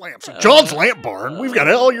 John's Lamp Barn. We've got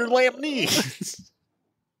all your lamp needs.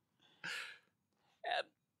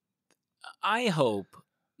 I hope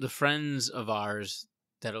the friends of ours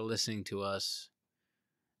that are listening to us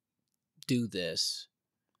do this.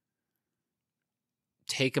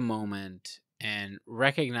 Take a moment and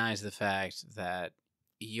recognize the fact that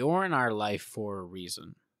you're in our life for a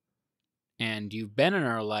reason. And you've been in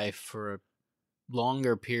our life for a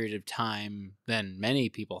longer period of time than many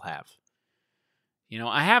people have.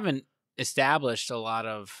 I haven't established a lot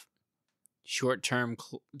of short-term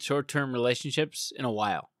relationships in a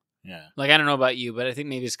while. Yeah. Like, I don't know about you, but I think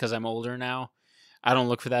maybe it's because I'm older now. I don't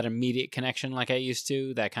look for that immediate connection like I used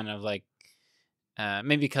to. That kind of like,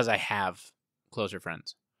 maybe because I have closer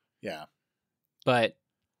friends. Yeah. But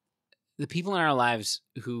the people in our lives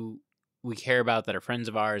who we care about, that are friends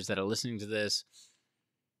of ours, that are listening to this,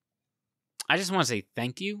 I just want to say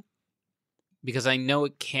thank you, because I know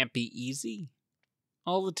it can't be easy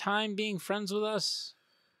all the time being friends with us.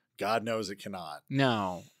 God knows it cannot.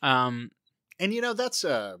 No. And that's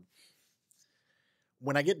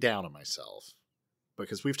when I get down on myself,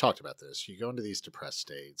 because we've talked about this, you go into these depressed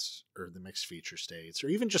states or the mixed feature states, or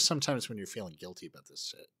even just sometimes when you're feeling guilty about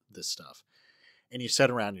this stuff. And you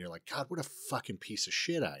sit around and you're like, God, what a fucking piece of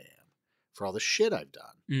shit I am for all the shit I've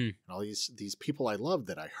done. And all these people I love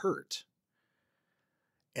that I hurt.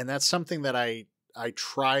 And that's something that I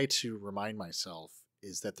try to remind myself,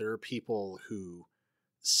 is that there are people who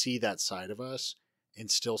see that side of us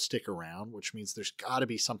and still stick around, which means there's got to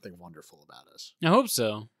be something wonderful about us. I hope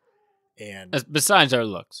so. And besides our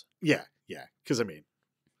looks. Yeah. Because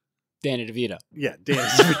Danny DeVito. Yeah, Danny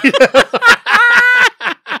DeVito.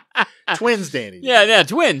 Twins, Danny. Yeah,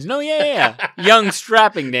 twins. No, yeah. Young,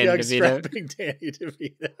 strapping Danny DeVito. Strapping Danny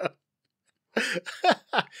DeVito.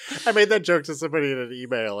 I made that joke to somebody in an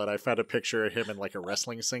email, and I found a picture of him in like a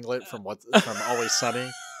wrestling singlet from Always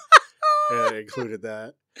Sunny, and it included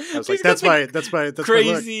that. I was like, that's my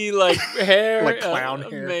crazy like hair, like clown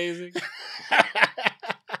hair. Amazing.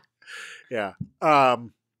 Yeah.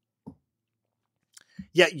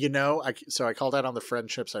 Yeah. So I called out on the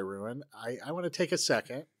friendships I ruined. I want to take a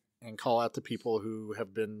second and call out the people who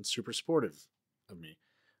have been super supportive of me.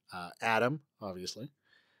 Adam, obviously.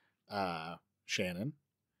 Shannon.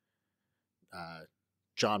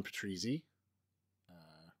 John Patrizzi,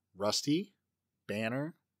 Rusty,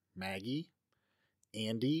 Banner, Maggie,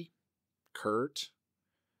 Andy, Kurt,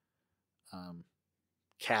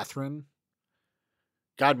 Catherine.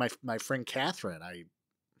 God, my friend Catherine,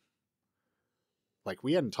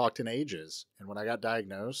 we hadn't talked in ages. And when I got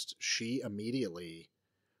diagnosed, she immediately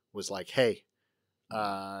was like, hey,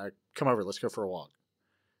 come over, let's go for a walk.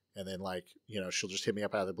 And then she'll just hit me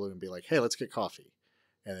up out of the blue and be like, hey, let's get coffee.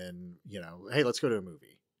 And then, hey, let's go to a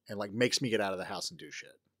movie. And makes me get out of the house and do shit.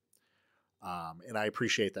 And I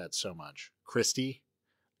appreciate that so much. Christy,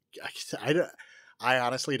 I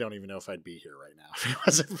honestly don't even know if I'd be here right now if it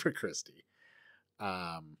wasn't for Christy.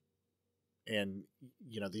 And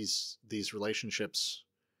these relationships,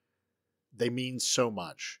 they mean so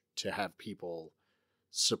much to have people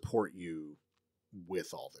support you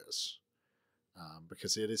with all this.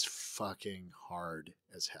 Because it is fucking hard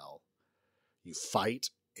as hell. You fight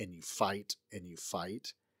and you fight and you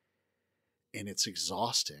fight. And it's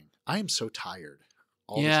exhausting. I am so tired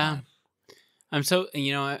all the time. I'm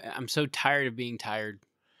so tired of being tired.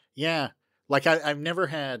 Yeah. I've never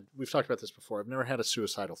had, we've talked about this before, I've never had a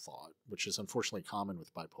suicidal thought, which is unfortunately common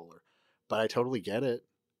with bipolar. But I totally get it.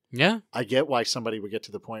 Yeah. I get why somebody would get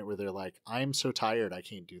to the point where they're like, I'm so tired, I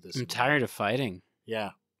can't do this I'm anymore. tired of fighting. Yeah.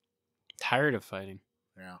 Tired of fighting.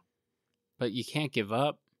 Yeah. But you can't give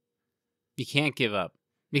up. You can't give up.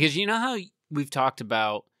 Because you know how we've talked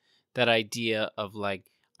about that idea of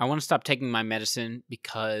I want to stop taking my medicine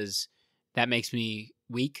because that makes me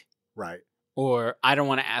weak. Right. Or I don't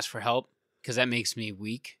want to ask for help because that makes me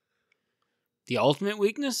weak. The ultimate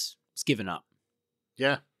weakness is giving up.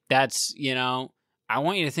 Yeah. That's, I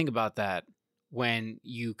want you to think about that when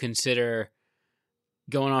you consider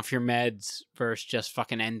going off your meds versus just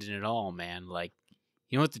fucking ending it all, man.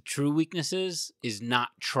 You know what the true weakness is? Is not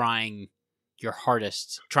trying your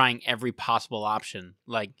hardest, trying every possible option.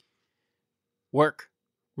 Work.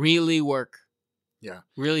 Really work. Yeah.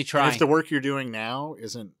 Really try. And if the work you're doing now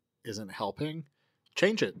isn't helping,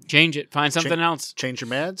 change it. Change it. Find something else. Change your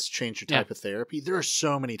meds. Change your type of therapy. There are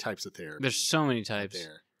so many types of therapy. There's so many types.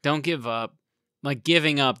 Don't give up.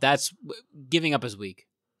 Giving up is weak.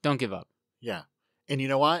 Don't give up. Yeah. And you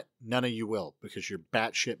know what? None of you will, because you're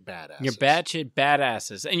batshit badasses. You're batshit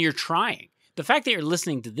badasses. And you're trying. The fact that you're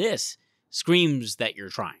listening to this screams that you're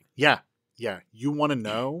trying. Yeah. Yeah. You want to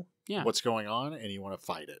know Yeah. what's going on, and you want to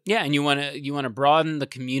fight it. Yeah, and you want to broaden the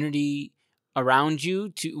community around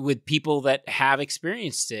you with people that have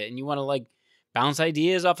experienced it, and you want to bounce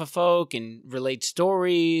ideas off of folk and relate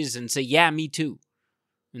stories and say, "Yeah, me too,"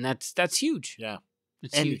 and that's huge. Yeah,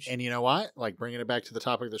 it's huge. And you know what? Bringing it back to the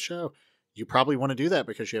topic of the show, you probably want to do that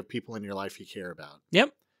because you have people in your life you care about.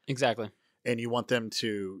 Yep, exactly. And you want them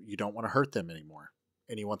to. You don't want to hurt them anymore,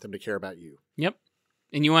 and you want them to care about you. Yep,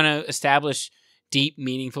 and you want to establish deep,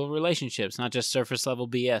 meaningful relationships, not just surface level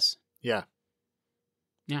BS. Yeah.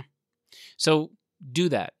 Yeah. So do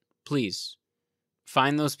that, please.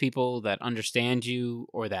 Find those people that understand you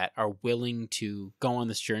or that are willing to go on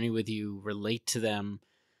this journey with you, relate to them,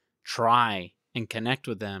 try and connect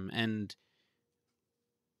with them. And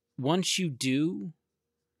once you do,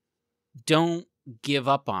 don't give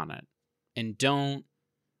up on it and don't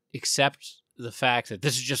accept the fact that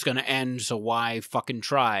this is just going to end, so why fucking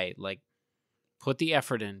try? Put the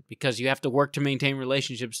effort in, because you have to work to maintain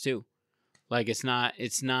relationships too. It's not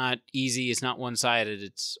easy. It's not one-sided.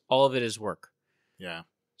 It's all of it is work. Yeah.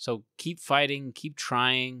 So keep fighting, keep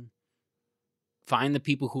trying, find the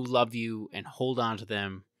people who love you and hold on to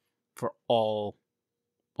them for all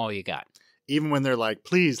you got. Even when they're like,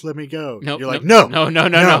 please let me go. Nope, You're like, no.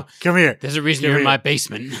 Come here. There's a reason you're in my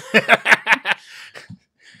basement.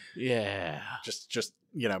 Yeah. Just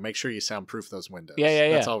make sure you soundproof those windows. Yeah.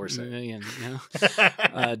 That's all we're saying.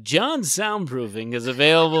 John's soundproofing is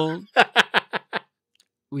available.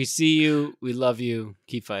 We see you. We love you.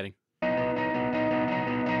 Keep fighting.